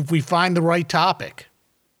if we find the right topic.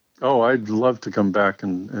 Oh, I'd love to come back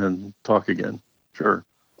and talk again. Sure.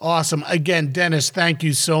 Awesome. Again, Dennis, thank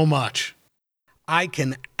you so much. I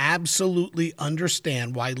can absolutely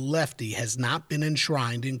understand why Lefty has not been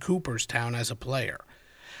enshrined in Cooperstown as a player.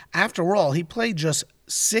 After all, he played just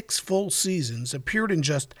 6 full seasons, appeared in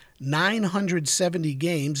just 970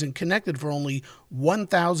 games, and connected for only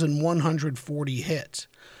 1,140 hits.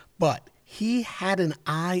 But he had an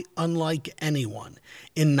eye unlike anyone.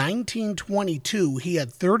 In 1922, he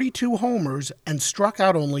had 32 homers and struck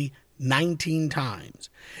out only 19 times.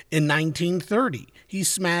 In 1930, he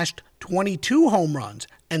smashed 22 home runs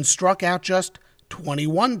and struck out just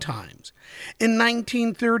 21 times. In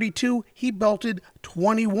 1932, he belted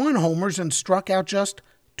 21 homers and struck out just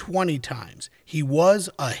 20 times. He was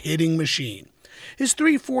a hitting machine. His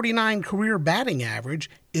 .349 career batting average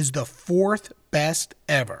is the 4th best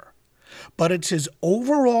ever. But it's his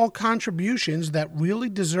overall contributions that really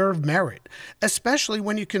deserve merit, especially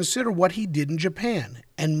when you consider what he did in Japan.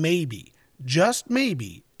 And maybe, just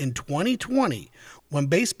maybe, in 2020, when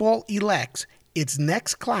baseball elects its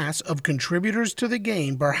next class of contributors to the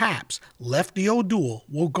game, perhaps Lefty O'Doul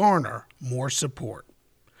will garner more support.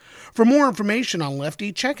 For more information on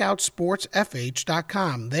Lefty, check out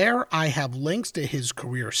sportsfh.com. There I have links to his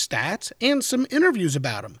career stats and some interviews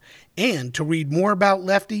about him. And to read more about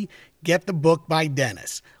Lefty, get the book by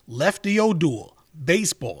Dennis, Lefty O'Doul,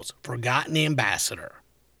 Baseball's Forgotten Ambassador.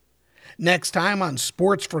 Next time on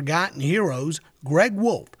Sports Forgotten Heroes, Greg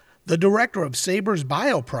Wolf, the director of Sabres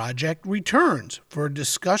Bio Project, returns for a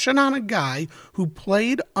discussion on a guy who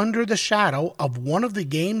played under the shadow of one of the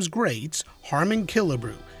game's greats, Harmon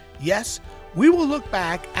Killebrew. Yes, we will look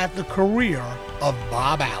back at the career of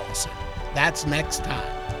Bob Allison. That's next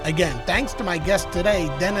time. Again, thanks to my guest today,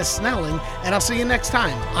 Dennis Snelling, and I'll see you next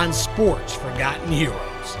time on Sports Forgotten Heroes.